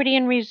Grand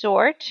Floridian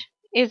Resort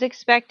is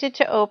expected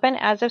to open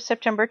as of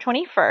September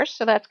 21st,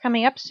 so that's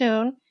coming up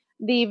soon.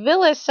 The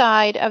villa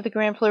side of the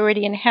Grand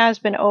Floridian has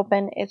been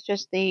open. It's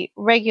just the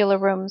regular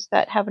rooms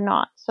that have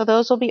not. So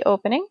those will be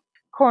opening.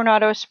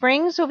 Coronado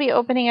Springs will be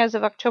opening as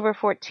of October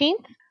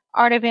 14th.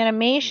 Art of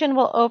Animation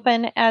will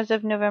open as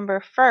of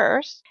November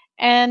 1st.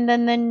 And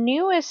then the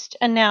newest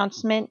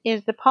announcement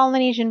is the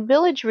Polynesian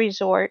Village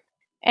Resort,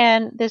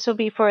 and this will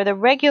be for the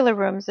regular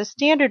rooms, the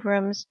standard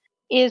rooms,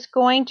 is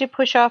going to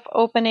push off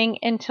opening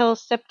until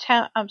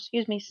summer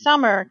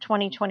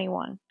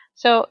 2021.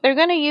 So they're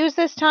going to use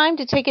this time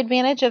to take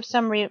advantage of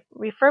some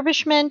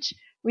refurbishment,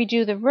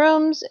 redo the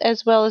rooms,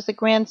 as well as the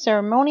Grand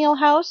Ceremonial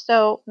House.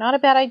 So not a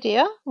bad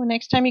idea. Well,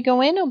 next time you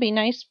go in, it'll be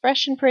nice,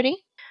 fresh, and pretty.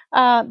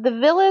 The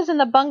villas and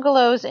the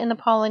bungalows in the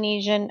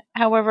Polynesian,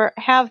 however,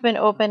 have been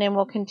open and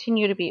will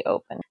continue to be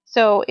open.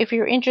 So if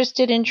you're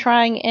interested in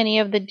trying any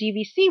of the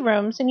DVC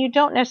rooms, and you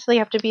don't necessarily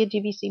have to be a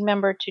DVC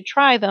member to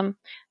try them,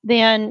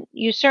 then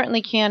you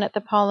certainly can at the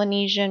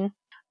Polynesian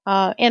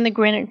and the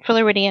Grand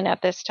Floridian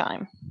at this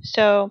time.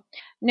 So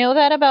know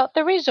that about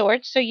the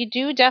resorts. So you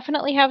do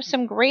definitely have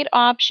some great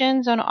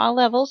options on all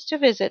levels to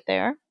visit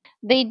there.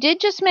 They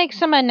did just make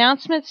some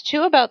announcements,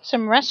 too, about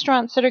some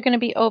restaurants that are going to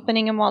be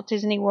opening in Walt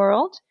Disney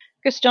World.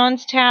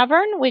 Gaston's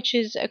Tavern, which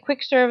is a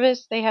quick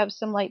service. They have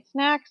some light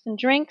snacks and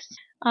drinks.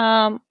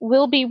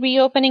 Will be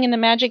reopening in the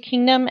Magic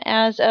Kingdom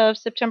as of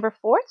September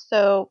 4th,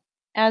 so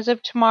as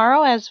of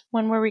tomorrow, as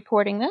when we're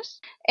recording this.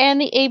 And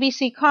the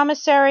ABC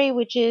Commissary,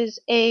 which is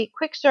a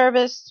quick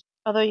service,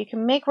 although you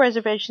can make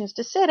reservations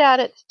to sit at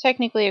it, it's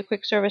technically a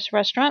quick service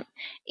restaurant,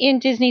 in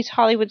Disney's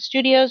Hollywood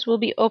Studios, will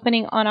be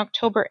opening on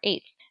October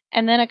 8th.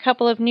 And then a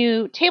couple of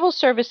new table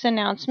service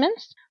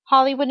announcements.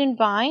 Hollywood and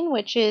Vine,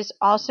 which is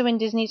also in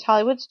Disney's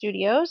Hollywood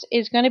Studios,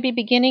 is going to be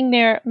beginning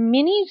their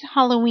mini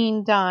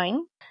Halloween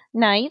dine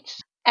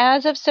nights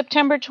as of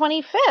September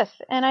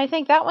 25th. And I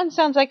think that one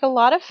sounds like a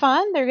lot of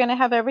fun. They're going to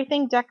have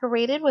everything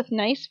decorated with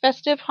nice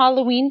festive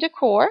Halloween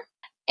decor.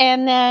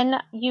 And then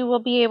you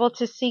will be able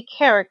to see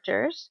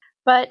characters,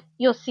 but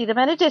you'll see them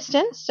at a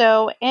distance.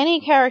 So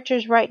any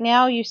characters right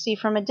now you see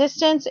from a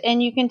distance,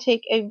 and you can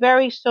take a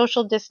very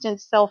social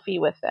distance selfie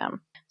with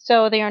them.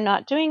 So they are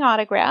not doing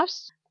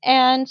autographs.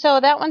 And so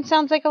that one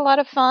sounds like a lot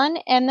of fun.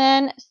 And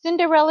then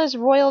Cinderella's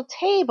Royal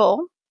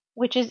Table,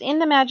 which is in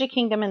the Magic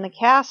Kingdom in the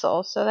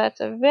castle, so that's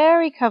a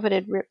very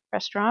coveted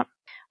restaurant,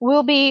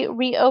 will be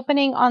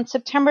reopening on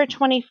September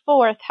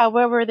 24th.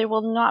 However, there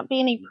will not be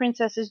any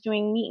princesses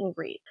doing meet and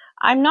greet.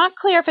 I'm not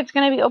clear if it's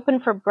going to be open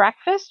for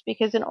breakfast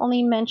because it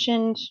only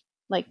mentioned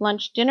like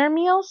lunch, dinner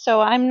meals. So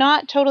I'm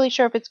not totally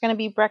sure if it's going to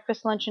be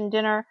breakfast, lunch, and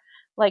dinner.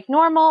 like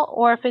normal,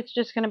 or if it's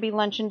just going to be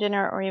lunch and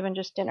dinner, or even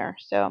just dinner.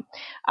 So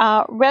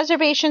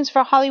reservations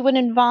for Hollywood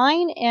and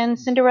Vine and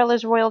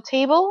Cinderella's Royal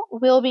Table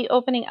will be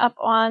opening up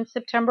on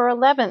September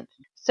 11th.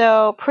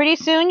 So pretty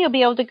soon you'll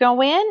be able to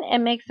go in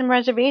and make some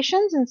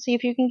reservations and see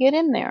if you can get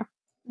in there.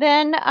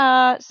 Then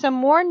some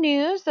more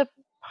news. The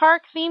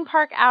theme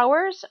park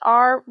hours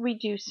are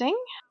reducing.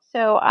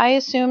 So I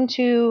assume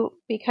to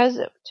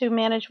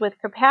manage with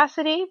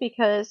capacity,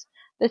 because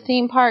the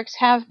theme parks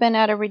have been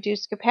at a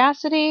reduced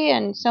capacity,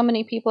 and so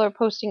many people are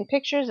posting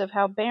pictures of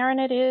how barren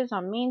it is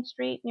on Main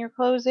Street near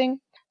closing.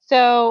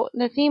 So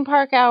the theme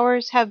park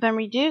hours have been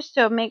reduced,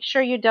 so make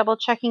sure you're double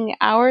checking the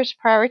hours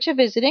prior to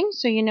visiting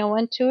so you know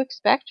when to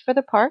expect for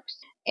the parks.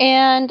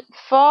 And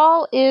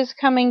fall is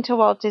coming to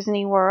Walt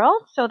Disney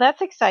World, so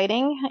that's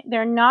exciting.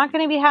 They're not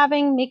going to be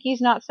having Mickey's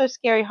Not So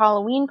Scary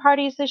Halloween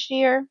parties this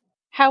year.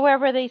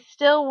 However, they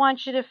still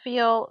want you to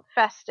feel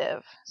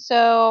festive.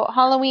 So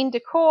Halloween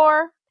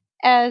decor,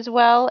 as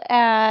well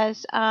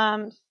as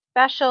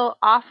special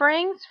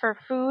offerings for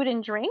food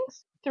and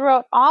drinks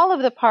throughout all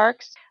of the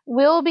parks,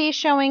 will be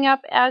showing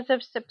up as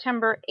of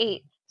September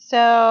 8th.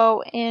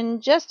 So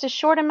in just a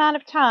short amount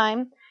of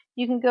time,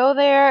 you can go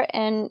there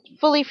and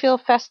fully feel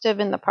festive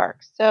in the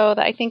parks. So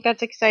I think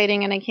that's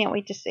exciting, and I can't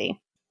wait to see.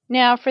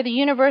 Now, for the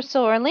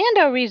Universal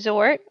Orlando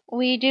Resort,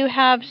 we do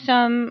have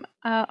some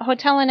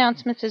hotel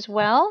announcements as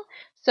well.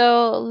 So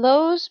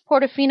Loews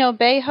Portofino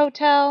Bay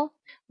Hotel,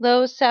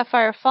 Loews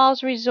Sapphire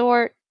Falls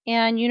Resort,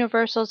 and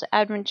Universal's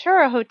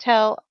Adventura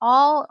Hotel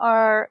all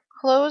are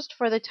closed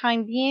for the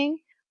time being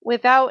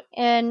without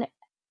an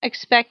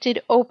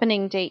expected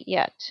opening date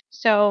yet.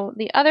 So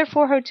the other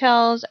 4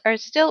 hotels are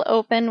still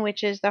open,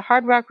 which is the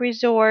Hard Rock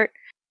Resort,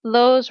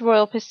 Loews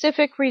Royal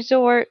Pacific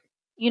Resort,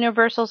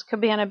 Universal's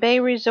Cabana Bay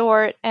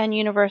Resort, and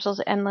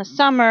Universal's Endless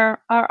Summer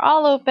are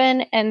all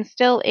open and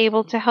still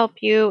able to help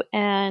you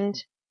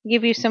and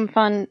give you some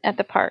fun at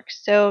the parks.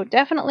 So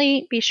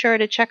definitely be sure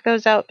to check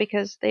those out,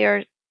 because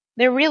they're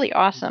really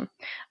awesome.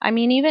 I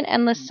mean, even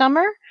Endless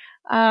Summer,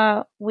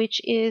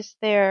 which is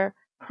their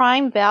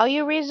prime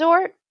value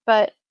resort,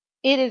 but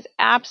it is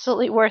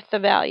absolutely worth the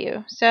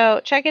value.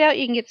 So check it out.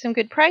 You can get some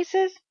good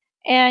prices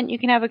and you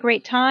can have a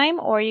great time,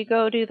 or you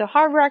go to the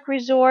Hard Rock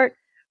Resort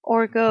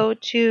or go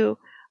to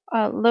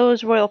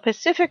Loews Royal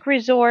Pacific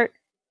Resort,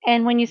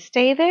 and when you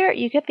stay there,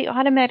 you get the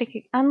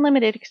automatic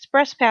unlimited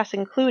express pass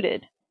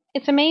included.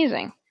 It's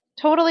amazing.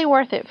 Totally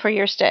worth it for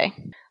your stay.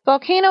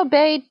 Volcano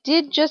Bay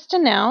did just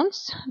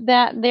announce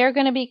that they're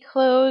going to be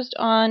closed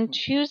on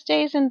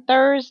Tuesdays and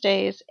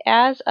Thursdays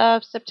as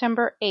of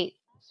September 8th.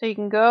 So you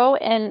can go,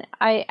 and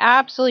I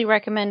absolutely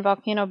recommend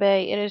Volcano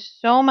Bay. It is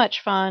so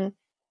much fun,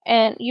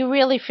 and you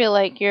really feel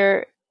like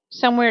you're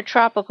somewhere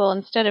tropical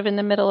instead of in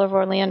the middle of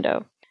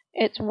Orlando.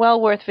 It's well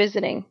worth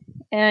visiting.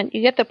 And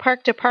you get the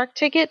park-to-park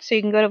ticket, so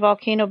you can go to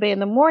Volcano Bay in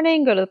the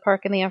morning, go to the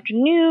park in the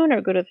afternoon,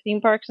 or go to the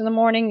theme parks in the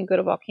morning and go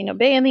to Volcano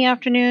Bay in the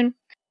afternoon.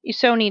 You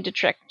so need to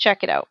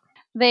check it out.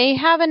 They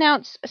have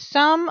announced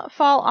some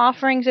fall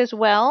offerings as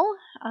well.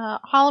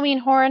 Halloween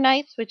Horror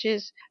Nights, which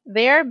is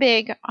their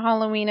big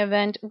Halloween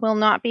event, will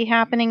not be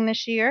happening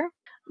this year.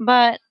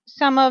 But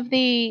some of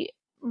the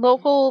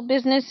local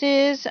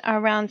businesses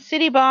around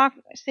City Walk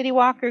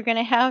are going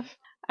to have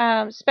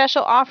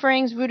special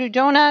offerings. Voodoo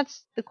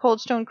Donuts, the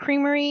Cold Stone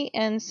Creamery,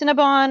 and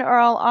Cinnabon are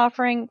all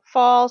offering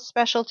fall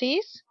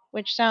specialties,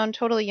 which sound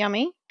totally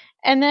yummy.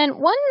 And then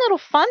one little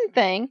fun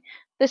thing,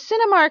 the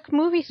Cinemark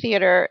movie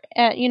theater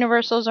at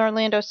Universal's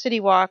Orlando City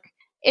Walk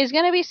is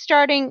going to be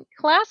starting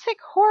classic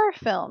horror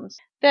films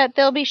that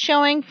they'll be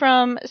showing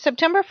from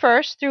September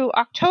 1st through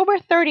October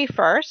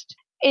 31st.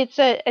 It's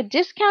a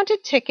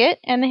discounted ticket,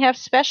 and they have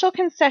special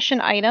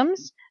concession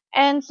items.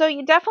 And so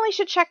you definitely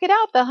should check it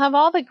out. They'll have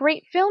all the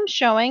great films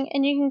showing,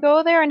 and you can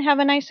go there and have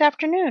a nice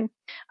afternoon.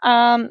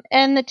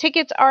 And the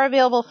tickets are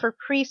available for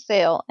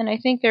pre-sale, and I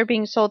think they're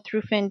being sold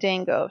through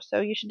Fandango.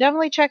 So you should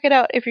definitely check it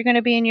out if you're going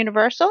to be in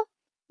Universal.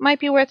 Might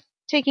be worth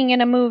taking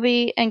in a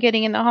movie and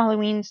getting in the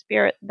Halloween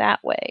spirit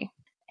that way.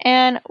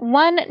 And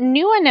one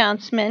new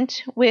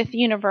announcement with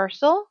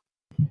Universal.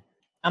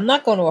 I'm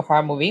not going to a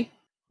horror movie.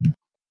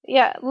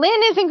 Yeah,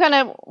 Lynn isn't going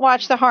to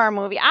watch the horror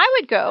movie. I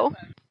would go.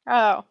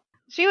 Oh.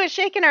 She was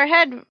shaking her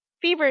head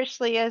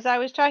feverishly as I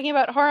was talking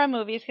about horror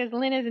movies, because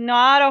Lynn is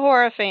not a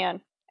horror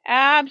fan.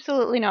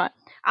 Absolutely not.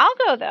 I'll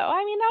go, though.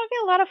 I mean, that would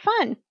be a lot of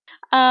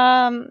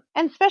fun.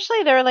 And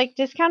especially they're like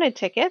discounted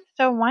tickets,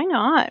 so why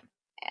not?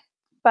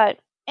 But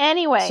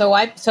anyway. So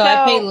I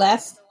pay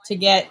less to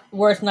get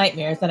worse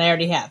nightmares than I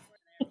already have.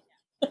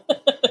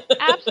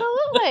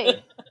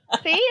 Absolutely.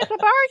 See, it's a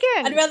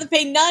bargain. I'd rather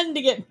pay none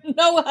to get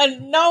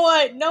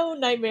no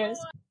nightmares,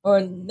 or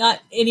not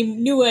any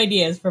new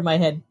ideas for my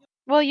head.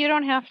 Well, you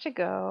don't have to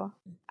go.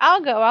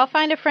 I'll go. I'll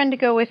find a friend to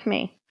go with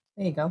me.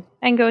 There you go.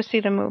 And go see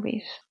the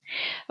movies.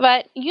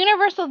 But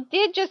Universal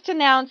did just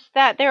announce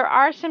that there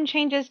are some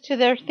changes to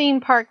their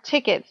theme park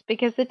tickets,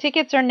 because the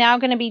tickets are now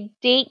going to be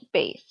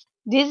date-based.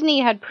 Disney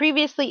had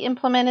previously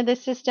implemented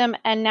this system,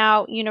 and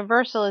now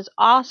Universal is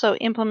also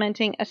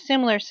implementing a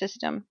similar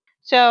system.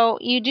 So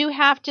you do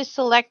have to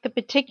select the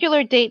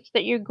particular dates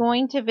that you're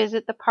going to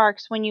visit the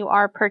parks when you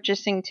are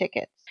purchasing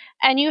tickets.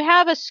 And you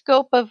have a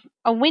scope of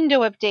a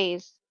window of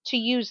days to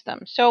use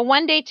them. So a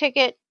 1-day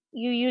ticket,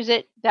 you use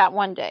it that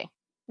one day,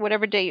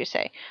 whatever day you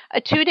say.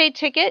 A 2-day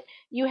ticket,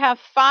 you have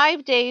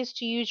 5 days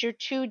to use your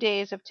 2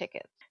 days of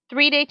tickets.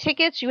 3-day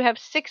tickets, you have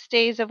 6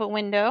 days of a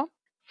window.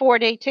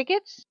 4-day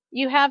tickets,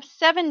 you have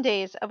 7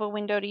 days of a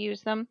window to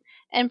use them.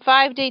 And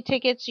 5-day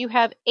tickets, you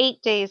have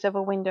 8 days of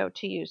a window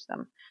to use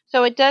them.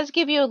 So it does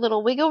give you a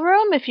little wiggle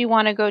room if you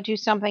want to go do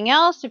something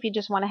else, if you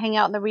just want to hang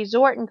out in the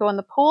resort and go in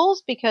the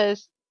pools,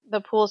 because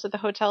the pools at the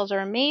hotels are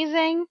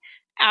amazing,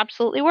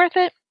 absolutely worth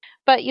it.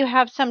 But you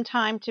have some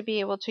time to be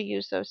able to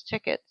use those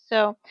tickets.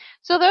 So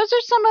those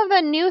are some of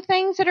the new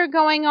things that are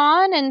going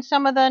on and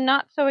some of the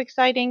not so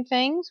exciting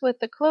things with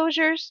the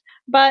closures.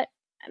 But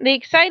the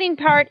exciting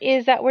part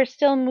is that we're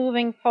still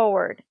moving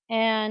forward.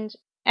 And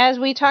as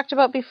we talked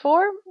about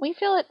before, we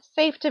feel it's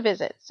safe to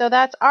visit. So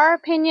that's our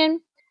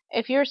opinion.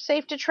 If you're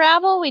safe to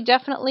travel, we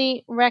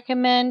definitely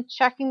recommend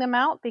checking them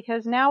out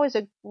because now is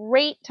a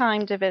great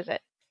time to visit.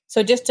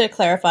 So just to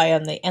clarify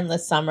on the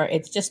Endless Summer,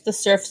 it's just the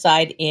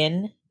Surfside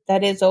Inn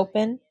that is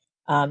open.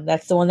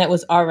 That's the one that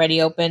was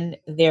already open.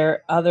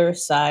 Their other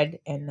side,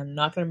 and I'm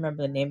not going to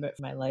remember the name of it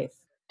for my life.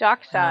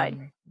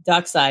 Dockside.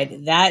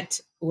 Dockside,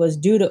 that was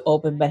due to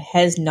open but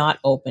has not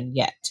opened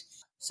yet.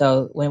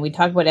 So when we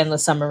talk about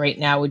Endless Summer right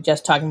now, we're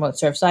just talking about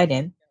Surfside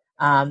Inn.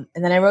 And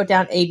then I wrote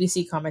down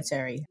ABC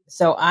commentary.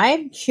 So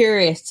I'm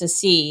curious to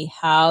see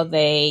how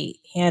they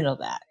handle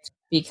that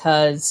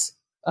because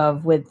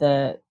of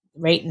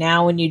right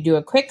now when you do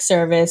a quick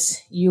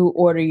service, you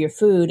order your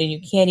food and you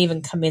can't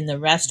even come in the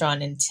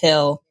restaurant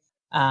until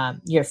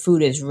your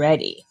food is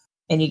ready.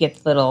 And you get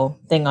the little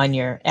thing on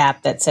your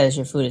app that says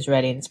your food is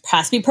ready. And it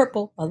has to be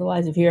purple.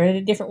 Otherwise, if you're in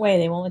a different way,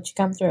 they won't let you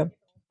come through.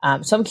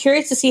 So I'm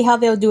curious to see how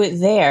they'll do it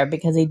there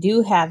because they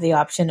do have the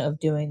option of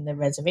doing the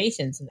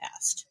reservations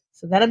nest.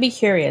 So that'll be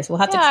curious. We'll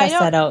have to test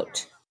that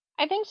out.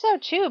 I think so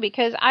too,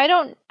 because I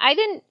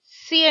didn't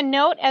see a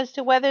note as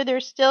to whether they're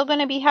still going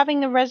to be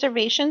having the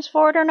reservations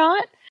for it or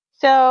not.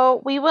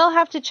 So we will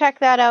have to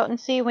check that out and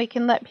see if we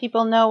can let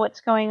people know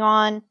what's going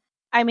on.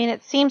 I mean,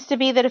 it seems to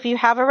be that if you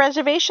have a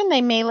reservation,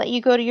 they may let you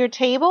go to your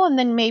table and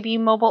then maybe you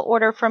mobile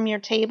order from your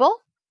table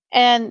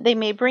and they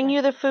may bring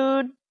you the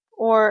food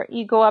or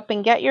you go up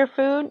and get your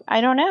food. I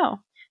don't know.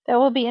 That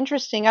will be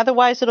interesting.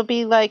 Otherwise, it'll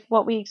be like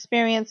what we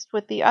experienced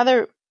with the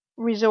other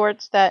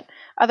resorts, that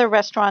other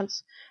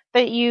restaurants,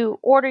 that you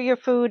order your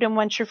food and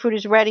once your food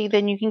is ready,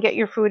 then you can get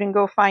your food and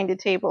go find a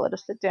table to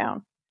sit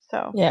down.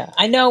 So yeah,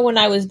 I know when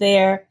I was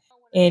there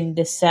in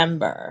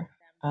December,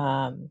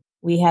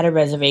 we had a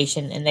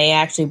reservation and they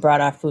actually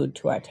brought our food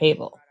to our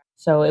table.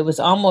 So it was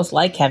almost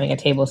like having a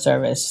table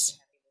service,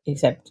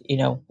 except,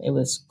 it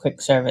was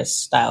quick service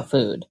style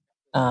food.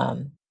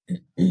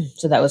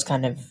 So that was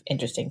kind of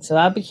interesting. So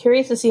I'll be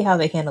curious to see how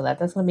they handle that.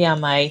 That's going to be on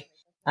my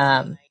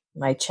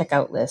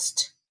checkout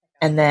list.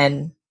 And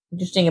then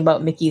interesting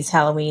about Mickey's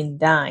Halloween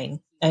Dine.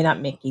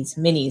 Not Mickey's,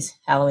 Minnie's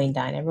Halloween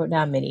Dine. I wrote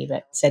down Minnie,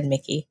 but said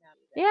Mickey.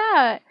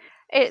 Yeah.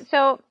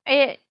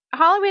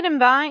 Hollywood and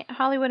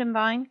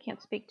Vine,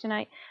 can't speak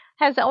tonight,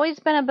 has always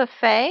been a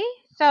buffet.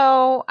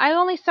 So I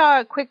only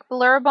saw a quick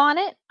blurb on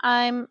it.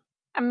 I'm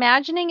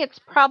imagining it's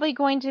probably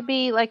going to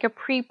be like a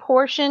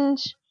pre-portioned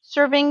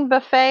serving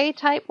buffet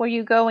type where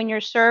you go and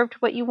you're served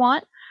what you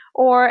want.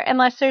 Or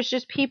unless there's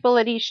just people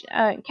at each,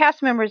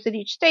 cast members at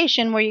each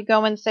station where you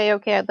go and say,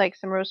 okay, I'd like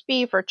some roast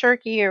beef or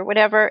turkey or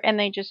whatever, and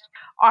they just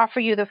offer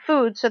you the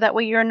food so that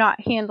way you're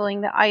not handling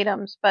the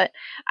items. But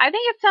I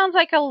think it sounds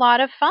like a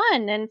lot of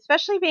fun, and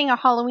especially being a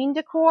Halloween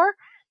decor,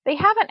 they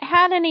haven't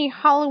had any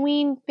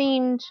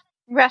Halloween-themed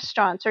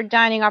restaurants or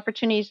dining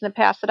opportunities in the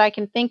past that I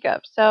can think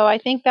of. So I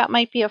think that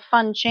might be a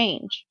fun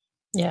change.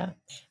 Yeah.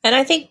 And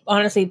I think,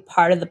 honestly,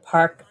 part of the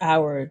park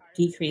hour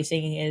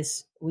decreasing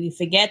is we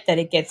forget that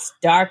it gets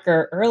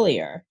darker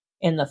earlier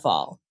in the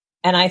fall.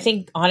 And I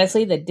think,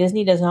 honestly, that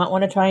Disney does not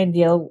want to try and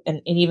deal,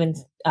 and even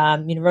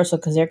Universal,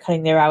 because they're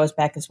cutting their hours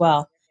back as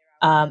well.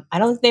 I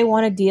don't think they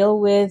want to deal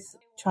with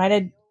trying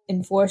to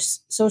enforce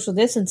social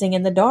distancing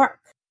in the dark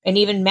and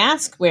even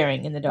mask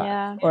wearing in the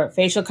dark or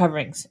facial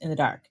coverings in the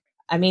dark.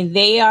 I mean,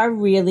 they are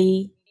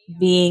really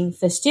being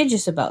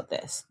fastidious about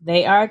this.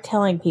 They are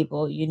telling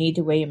people you need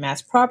to wear your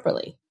mask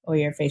properly or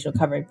your facial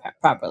covering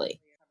properly.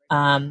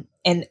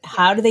 And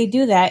how do they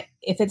do that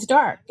if it's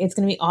dark? It's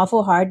going to be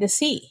awful hard to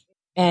see.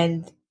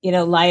 And,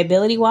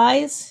 liability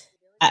wise,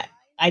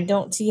 I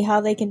don't see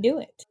how they can do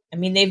it. I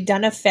mean, they've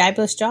done a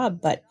fabulous job,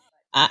 but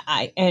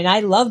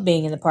I love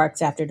being in the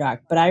parks after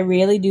dark, but I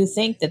really do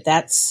think that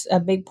that's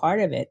a big part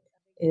of it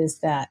is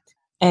that.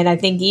 And I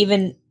think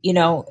even,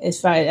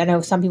 as far as I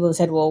know, some people have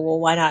said, well,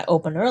 why not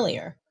open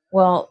earlier?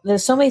 Well,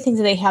 there's so many things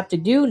that they have to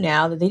do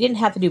now that they didn't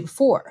have to do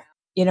before.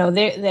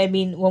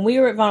 When we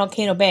were at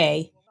Volcano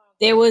Bay,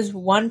 there was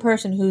one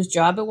person whose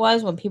job it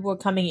was when people were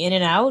coming in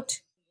and out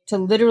to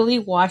literally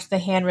wash the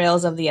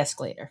handrails of the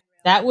escalator.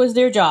 That was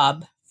their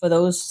job for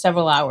those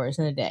several hours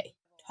in a day.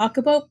 Talk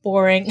about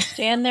boring.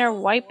 Stand there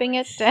wiping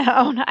it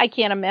down. I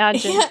can't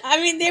imagine. Yeah, I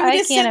mean, they were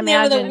just sitting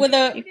there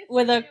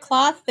with a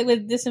cloth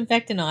with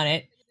disinfectant on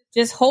it,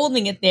 just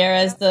holding it there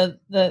as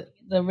the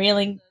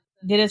railing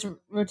did its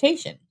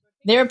rotation.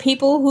 There are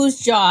people whose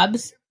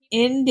jobs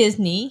in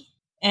Disney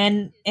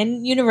and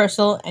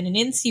Universal and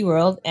in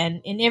SeaWorld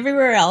and in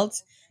everywhere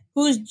else,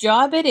 whose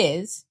job it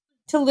is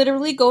to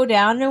literally go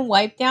down and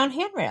wipe down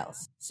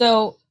handrails.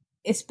 So,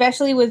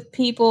 especially with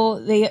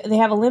people, they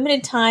have a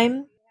limited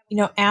time,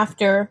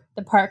 after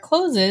the park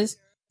closes.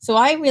 So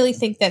I really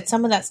think that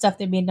some of that stuff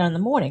they're being done in the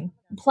morning.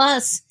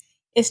 Plus,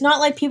 it's not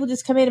like people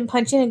just come in and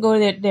punch in and go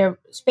to their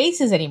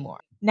spaces anymore.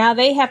 Now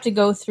they have to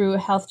go through a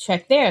health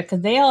check there because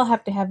they all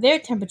have to have their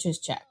temperatures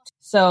checked.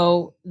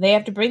 So they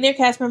have to bring their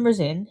cast members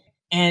in.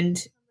 And,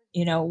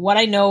 what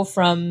I know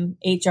from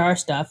HR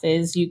stuff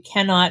is you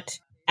cannot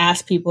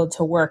ask people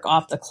to work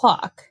off the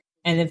clock.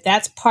 And if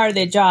that's part of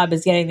their job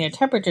is getting their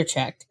temperature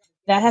checked,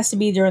 that has to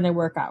be during their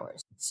work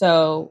hours.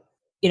 So,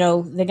 they're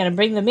going to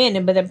bring them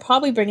in, but they're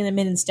probably bringing them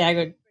in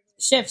staggered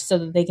shifts so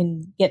that they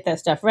can get that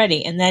stuff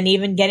ready. And then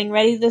even getting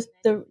ready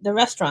the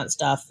restaurant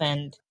stuff.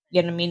 And,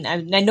 I mean? I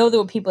know there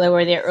were people that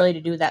were there early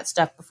to do that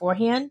stuff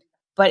beforehand,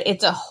 but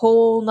it's a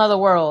whole nother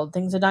world.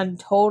 Things are done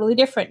totally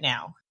different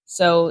now.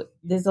 So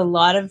there's a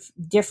lot of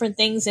different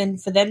things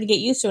and for them to get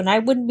used to. And I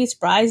wouldn't be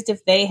surprised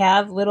if they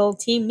have little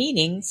team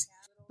meetings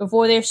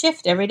before their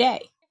shift every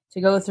day to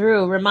go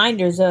through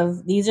reminders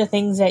of these are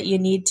things that you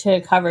need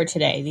to cover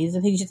today. These are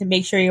things you have to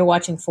make sure you're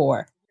watching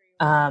for.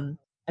 I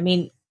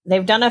mean,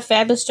 they've done a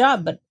fabulous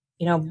job, but,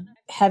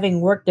 having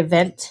worked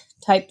event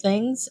type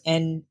things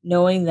and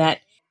knowing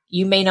that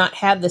you may not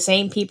have the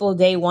same people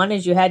day one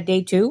as you had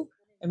day two.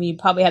 I mean, you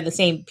probably have the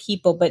same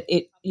people, but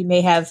you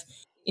may have,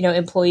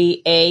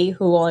 employee A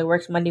who only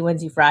works Monday,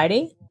 Wednesday,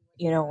 Friday,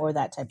 or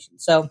that type of thing.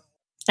 So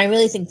I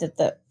really think that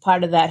the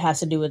part of that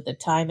has to do with the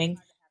timing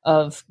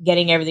of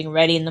getting everything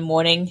ready in the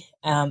morning,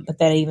 but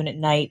then even at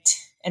night.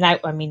 And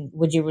I mean,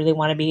 would you really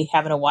want to be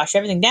having to wash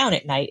everything down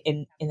at night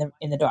in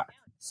the dark?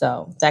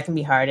 So that can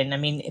be hard. And I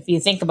mean, if you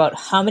think about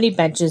how many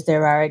benches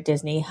there are at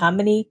Disney, how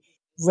many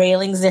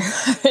railings there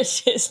are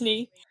at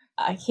Disney,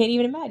 I can't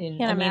even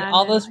imagine.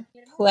 All those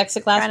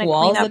plexiglass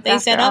walls that they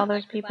set up. All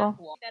those people.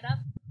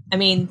 I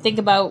mean, think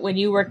about when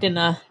you worked in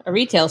a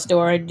retail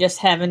store and just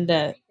having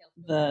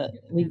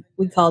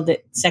we called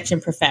it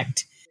section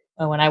perfect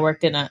when I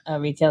worked in a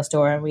retail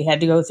store, and we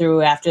had to go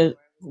through after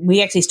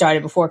we actually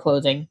started before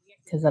closing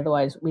because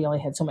otherwise we only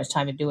had so much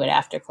time to do it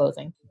after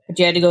closing. But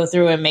you had to go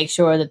through and make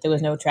sure that there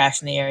was no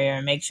trash in the area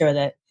and make sure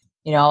that,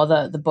 all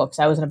the books,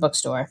 I was in a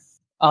bookstore,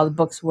 all the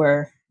books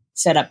were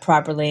set up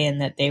properly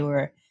and that they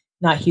were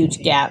not huge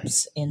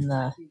gaps in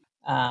the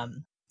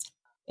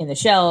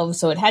shelves.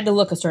 So it had to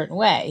look a certain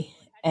way.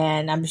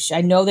 And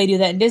I know they do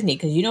that in Disney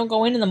because you don't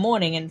go in the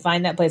morning and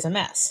find that place a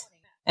mess.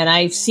 And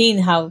I've seen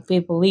how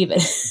people leave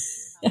it.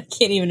 I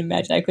can't even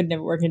imagine. I could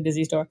never work in a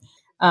Disney store.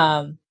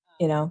 So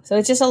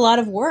it's just a lot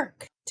of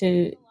work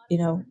to,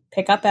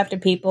 pick up after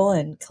people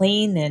and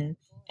clean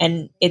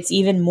and it's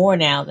even more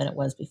now than it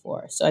was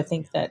before. So I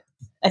think that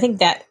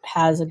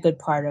has a good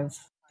part of,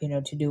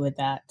 to do with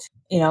that.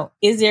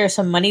 Is there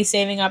some money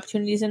saving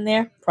opportunities in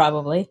there?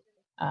 Probably.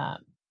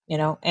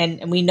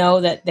 And we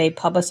know that they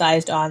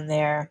publicized on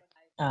their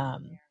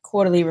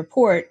quarterly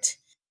report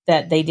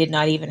that they did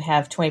not even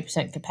have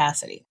 20%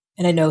 capacity.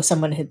 And I know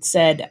someone had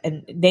said,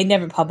 and they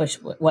never published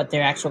what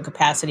their actual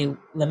capacity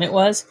limit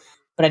was,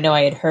 but I know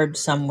I had heard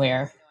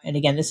somewhere, and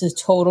again, this is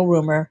total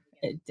rumor,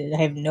 I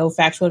have no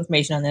factual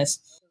information on this,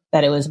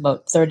 that it was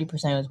about 30%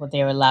 was what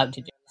they were allowed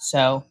to do.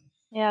 So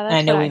yeah, that's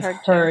I know what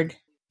we've heard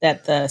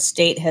that the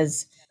state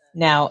has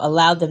now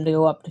allowed them to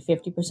go up to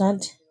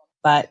 50%,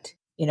 but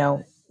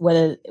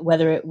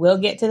whether it will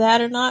get to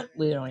that or not,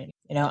 we don't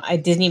know.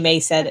 Disney may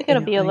said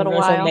it'll be a little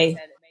while.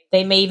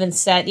 They may even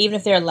set, even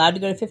if they're allowed to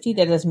go to 50,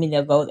 that doesn't mean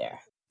they'll go there.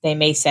 They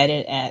may set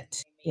it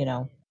at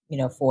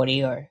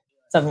 40 or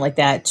something like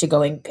that to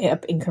go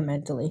up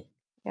incrementally.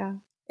 Yeah,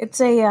 it's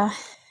a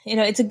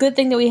it's a good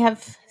thing that we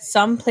have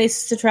some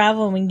places to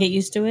travel and we can get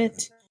used to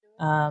it.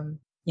 And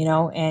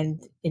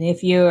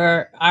if you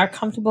are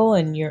comfortable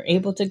and you're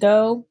able to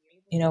go,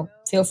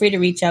 feel free to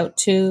reach out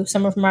to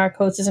someone from our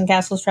Coasts and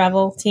Castles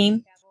travel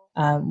team.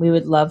 We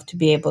would love to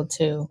be able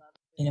to,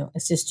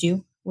 assist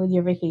you with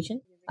your vacation.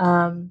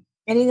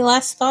 Any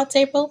last thoughts,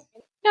 April?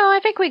 No, I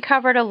think we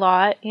covered a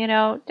lot.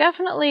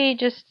 Definitely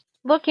just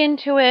look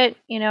into it.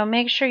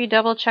 Make sure you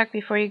double check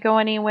before you go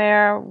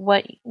anywhere.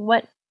 What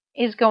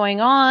is going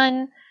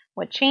on?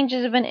 What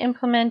changes have been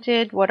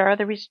implemented? What are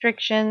the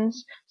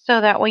restrictions? So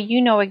that way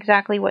you know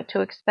exactly what to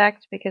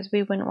expect, because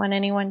we wouldn't want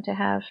anyone to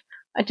have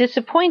a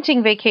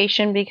disappointing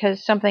vacation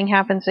because something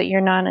happens that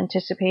you're not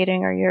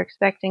anticipating or you're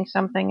expecting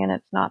something and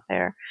it's not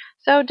there.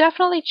 So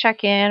definitely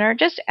check in or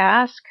just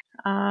ask.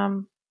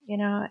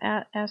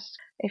 Ask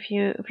if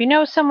you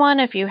know someone,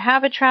 if you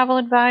have a travel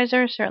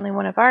advisor, certainly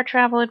one of our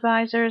travel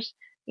advisors,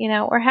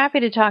 we're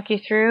happy to talk you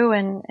through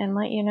and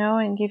let you know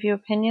and give you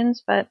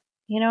opinions. But,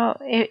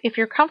 if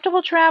you're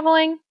comfortable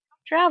traveling,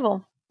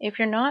 travel. If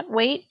you're not,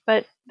 wait.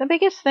 But the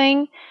biggest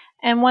thing,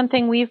 And one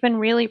thing we've been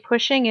really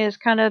pushing is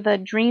kind of the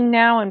dream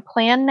now and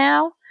plan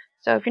now.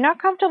 So if you're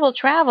not comfortable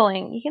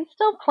traveling, you can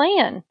still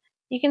plan.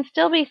 You can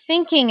still be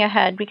thinking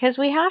ahead because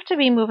we have to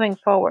be moving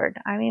forward.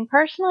 I mean,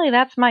 personally,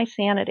 that's my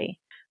sanity.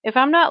 If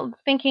I'm not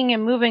thinking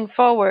and moving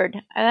forward,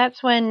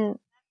 that's when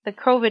the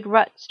COVID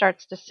rut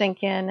starts to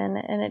sink in,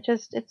 and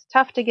it's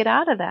tough to get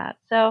out of that.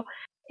 So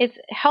it's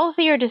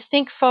healthier to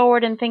think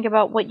forward and think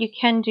about what you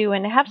can do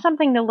and have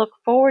something to look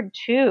forward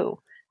to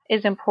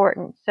is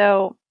important.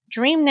 So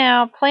dream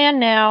now, plan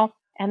now,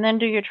 and then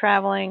do your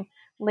traveling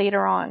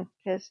later on,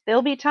 because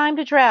there'll be time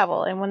to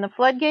travel. And when the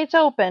floodgates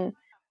open,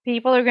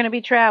 people are going to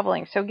be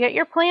traveling. So get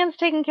your plans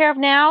taken care of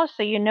now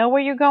so you know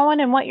where you're going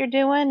and what you're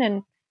doing.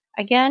 And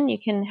again, you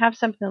can have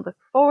something to look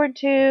forward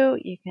to.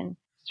 You can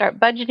start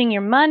budgeting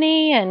your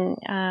money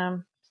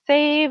and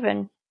save,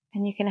 and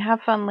you can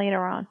have fun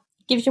later on.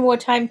 Gives you more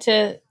time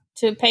to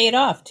pay it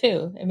off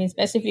too. I mean,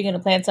 especially if you're going to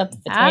plan something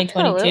for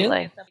 2022.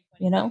 Absolutely.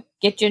 You know,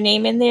 get your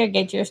name in there,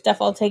 get your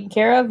stuff all taken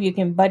care of. You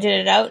can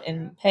budget it out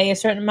and pay a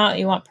certain amount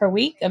you want per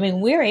week. I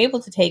mean, we're able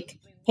to take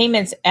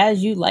payments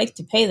as you like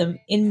to pay them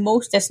in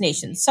most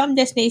destinations. Some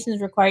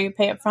destinations require you to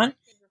pay up front,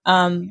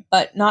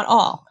 but not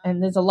all.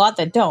 And there's a lot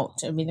that don't.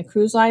 I mean, the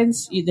cruise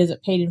lines, there's a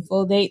paid in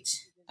full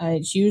date.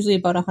 It's usually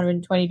about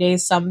 120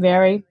 days. Some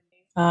vary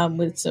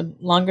with some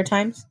longer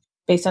times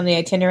based on the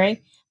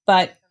itinerary.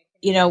 But,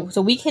 you know,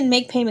 so we can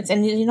make payments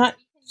and you're not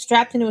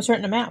strapped into a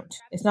certain amount.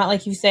 It's not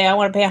like you say, I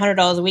want to pay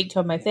 $100 a week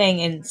to my thing,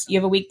 and you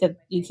have a week that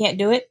you can't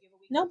do it.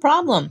 No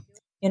problem.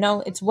 You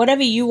know, it's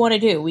whatever you want to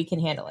do. We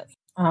can handle it.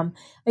 I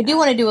do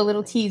want to do a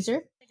little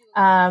teaser.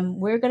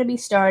 We're going to be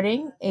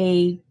starting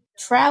a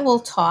travel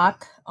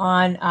talk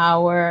on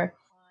our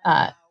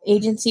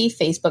agency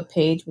Facebook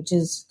page, which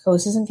is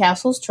Coasters and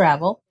Castles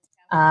Travel.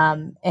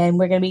 And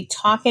we're going to be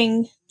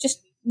talking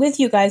just with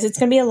you guys. It's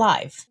going to be a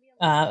live,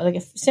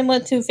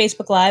 similar to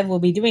Facebook Live. We'll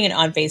be doing it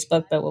on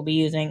Facebook, but we'll be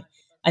using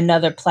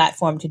another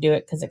platform to do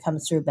it because it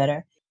comes through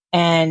better.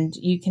 And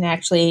you can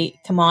actually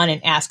come on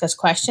and ask us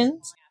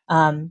questions.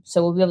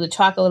 So we'll be able to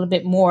talk a little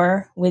bit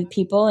more with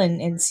people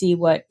and see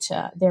what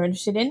they're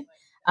interested in.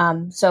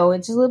 So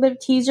it's a little bit of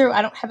a teaser.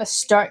 I don't have a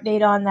start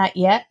date on that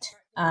yet.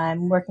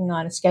 I'm working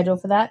on a schedule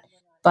for that,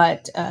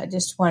 but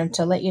just wanted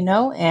to let you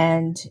know.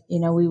 And,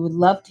 you know, we would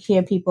love to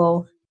hear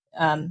people,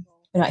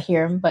 not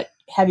hear them, but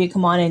have you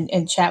come on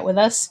and chat with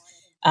us.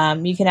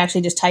 You can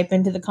actually just type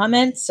into the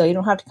comments, so you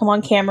don't have to come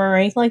on camera or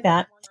anything like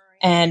that.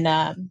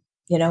 And,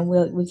 you know,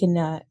 we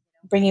can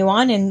bring you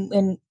on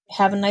and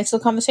have a nice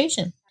little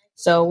conversation.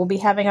 So we'll be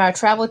having our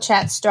travel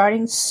chat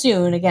starting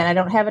soon. Again, I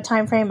don't have a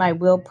time frame. I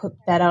will put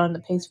that out on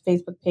the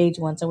Facebook page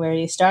once I'm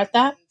ready to start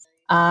that.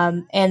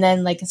 And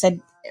then, like I said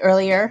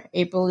earlier,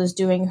 April is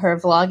doing her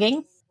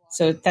vlogging.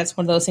 So that's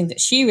one of those things that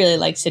she really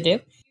likes to do.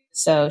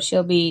 So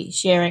she'll be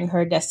sharing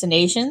her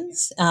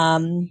destinations.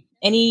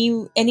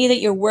 Any that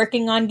you're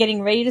working on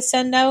getting ready to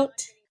send out?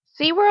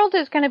 SeaWorld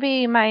is going to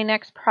be my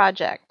next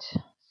project.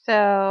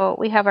 So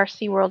we have our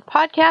SeaWorld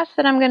podcast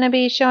that I'm going to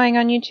be showing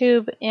on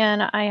YouTube,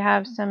 and I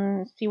have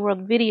some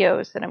SeaWorld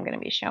videos that I'm going to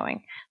be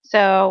showing.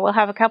 So we'll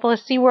have a couple of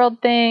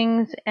SeaWorld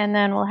things, and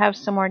then we'll have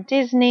some more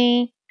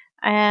Disney,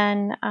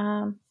 and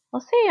we'll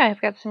see. I've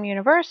got some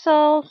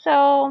Universal.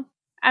 So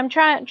I'm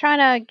trying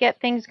to get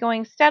things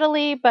going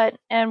steadily,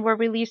 and we're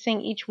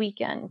releasing each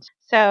weekend.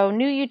 So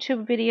new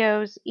YouTube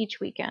videos each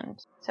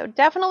weekend. So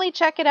definitely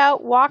check it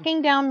out,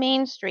 Walking Down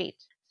Main Street.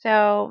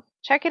 So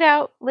check it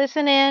out,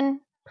 listen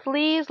in.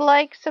 Please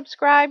like,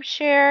 subscribe,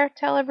 share,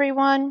 tell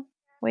everyone.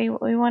 We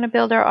want to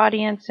build our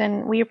audience,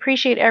 and we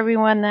appreciate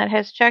everyone that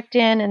has checked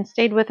in and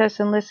stayed with us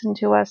and listened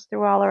to us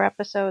through all our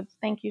episodes.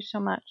 Thank you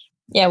so much.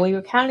 Yeah, we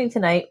were counting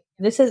tonight.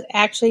 This is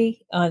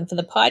actually, for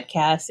the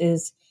podcast,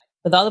 is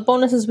with all the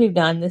bonuses we've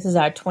done, this is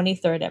our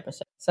 23rd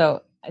episode.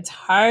 So it's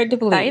hard to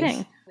believe.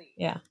 Exciting.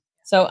 Yeah.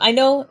 So I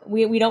know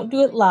we don't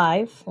do it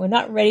live. We're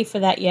not ready for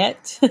that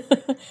yet.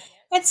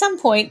 At some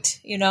point,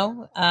 you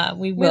know,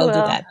 we will do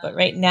that. But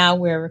right now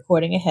we're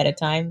recording ahead of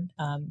time.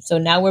 So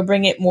now we're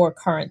bringing it more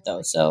current,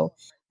 though. So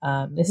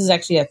this is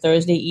actually a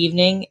Thursday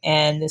evening,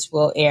 and this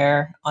will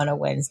air on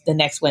the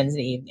next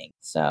Wednesday evening.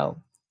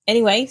 So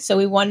anyway, so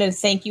we wanted to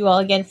thank you all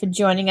again for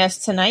joining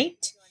us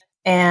tonight,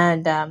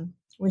 and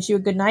wish you a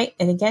good night.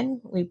 And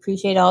again, we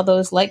appreciate all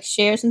those likes,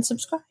 shares, and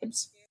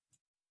subscribes.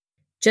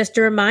 Just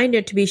a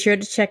reminder to be sure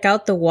to check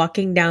out the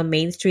Walking Down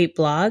Main Street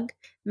blog.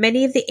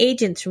 Many of the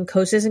agents from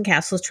Coasters and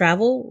Castles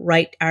Travel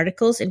write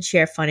articles and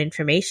share fun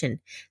information.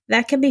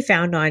 That can be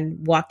found on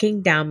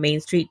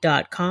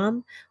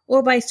walkingdownmainstreet.com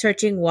or by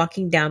searching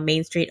Walking Down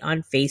Main Street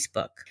on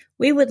Facebook.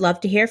 We would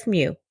love to hear from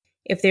you.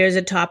 If there is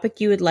a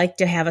topic you would like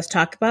to have us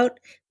talk about,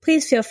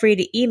 please feel free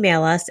to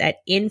email us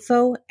at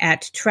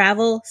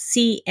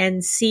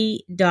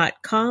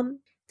info@travelcnc.com.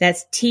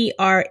 That's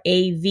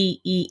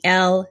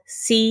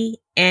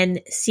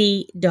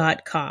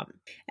TRAVELCNC.com.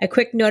 A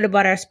quick note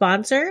about our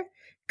sponsor.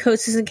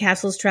 Coasters and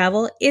Castles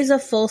Travel is a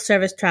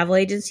full-service travel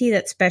agency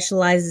that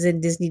specializes in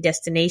Disney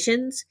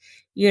destinations,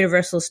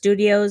 Universal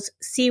Studios,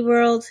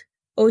 SeaWorld,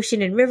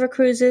 ocean and river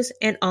cruises,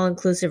 and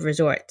all-inclusive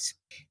resorts.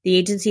 The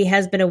agency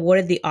has been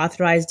awarded the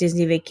Authorized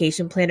Disney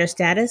Vacation Planner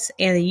status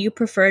and the You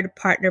Preferred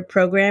Partner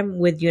program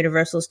with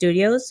Universal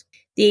Studios.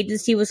 The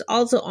agency was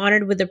also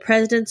honored with the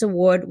President's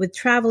Award with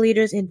Travel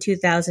Leaders in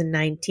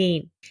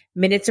 2019.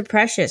 Minutes are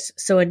precious,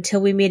 so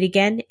until we meet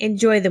again,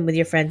 enjoy them with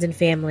your friends and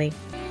family.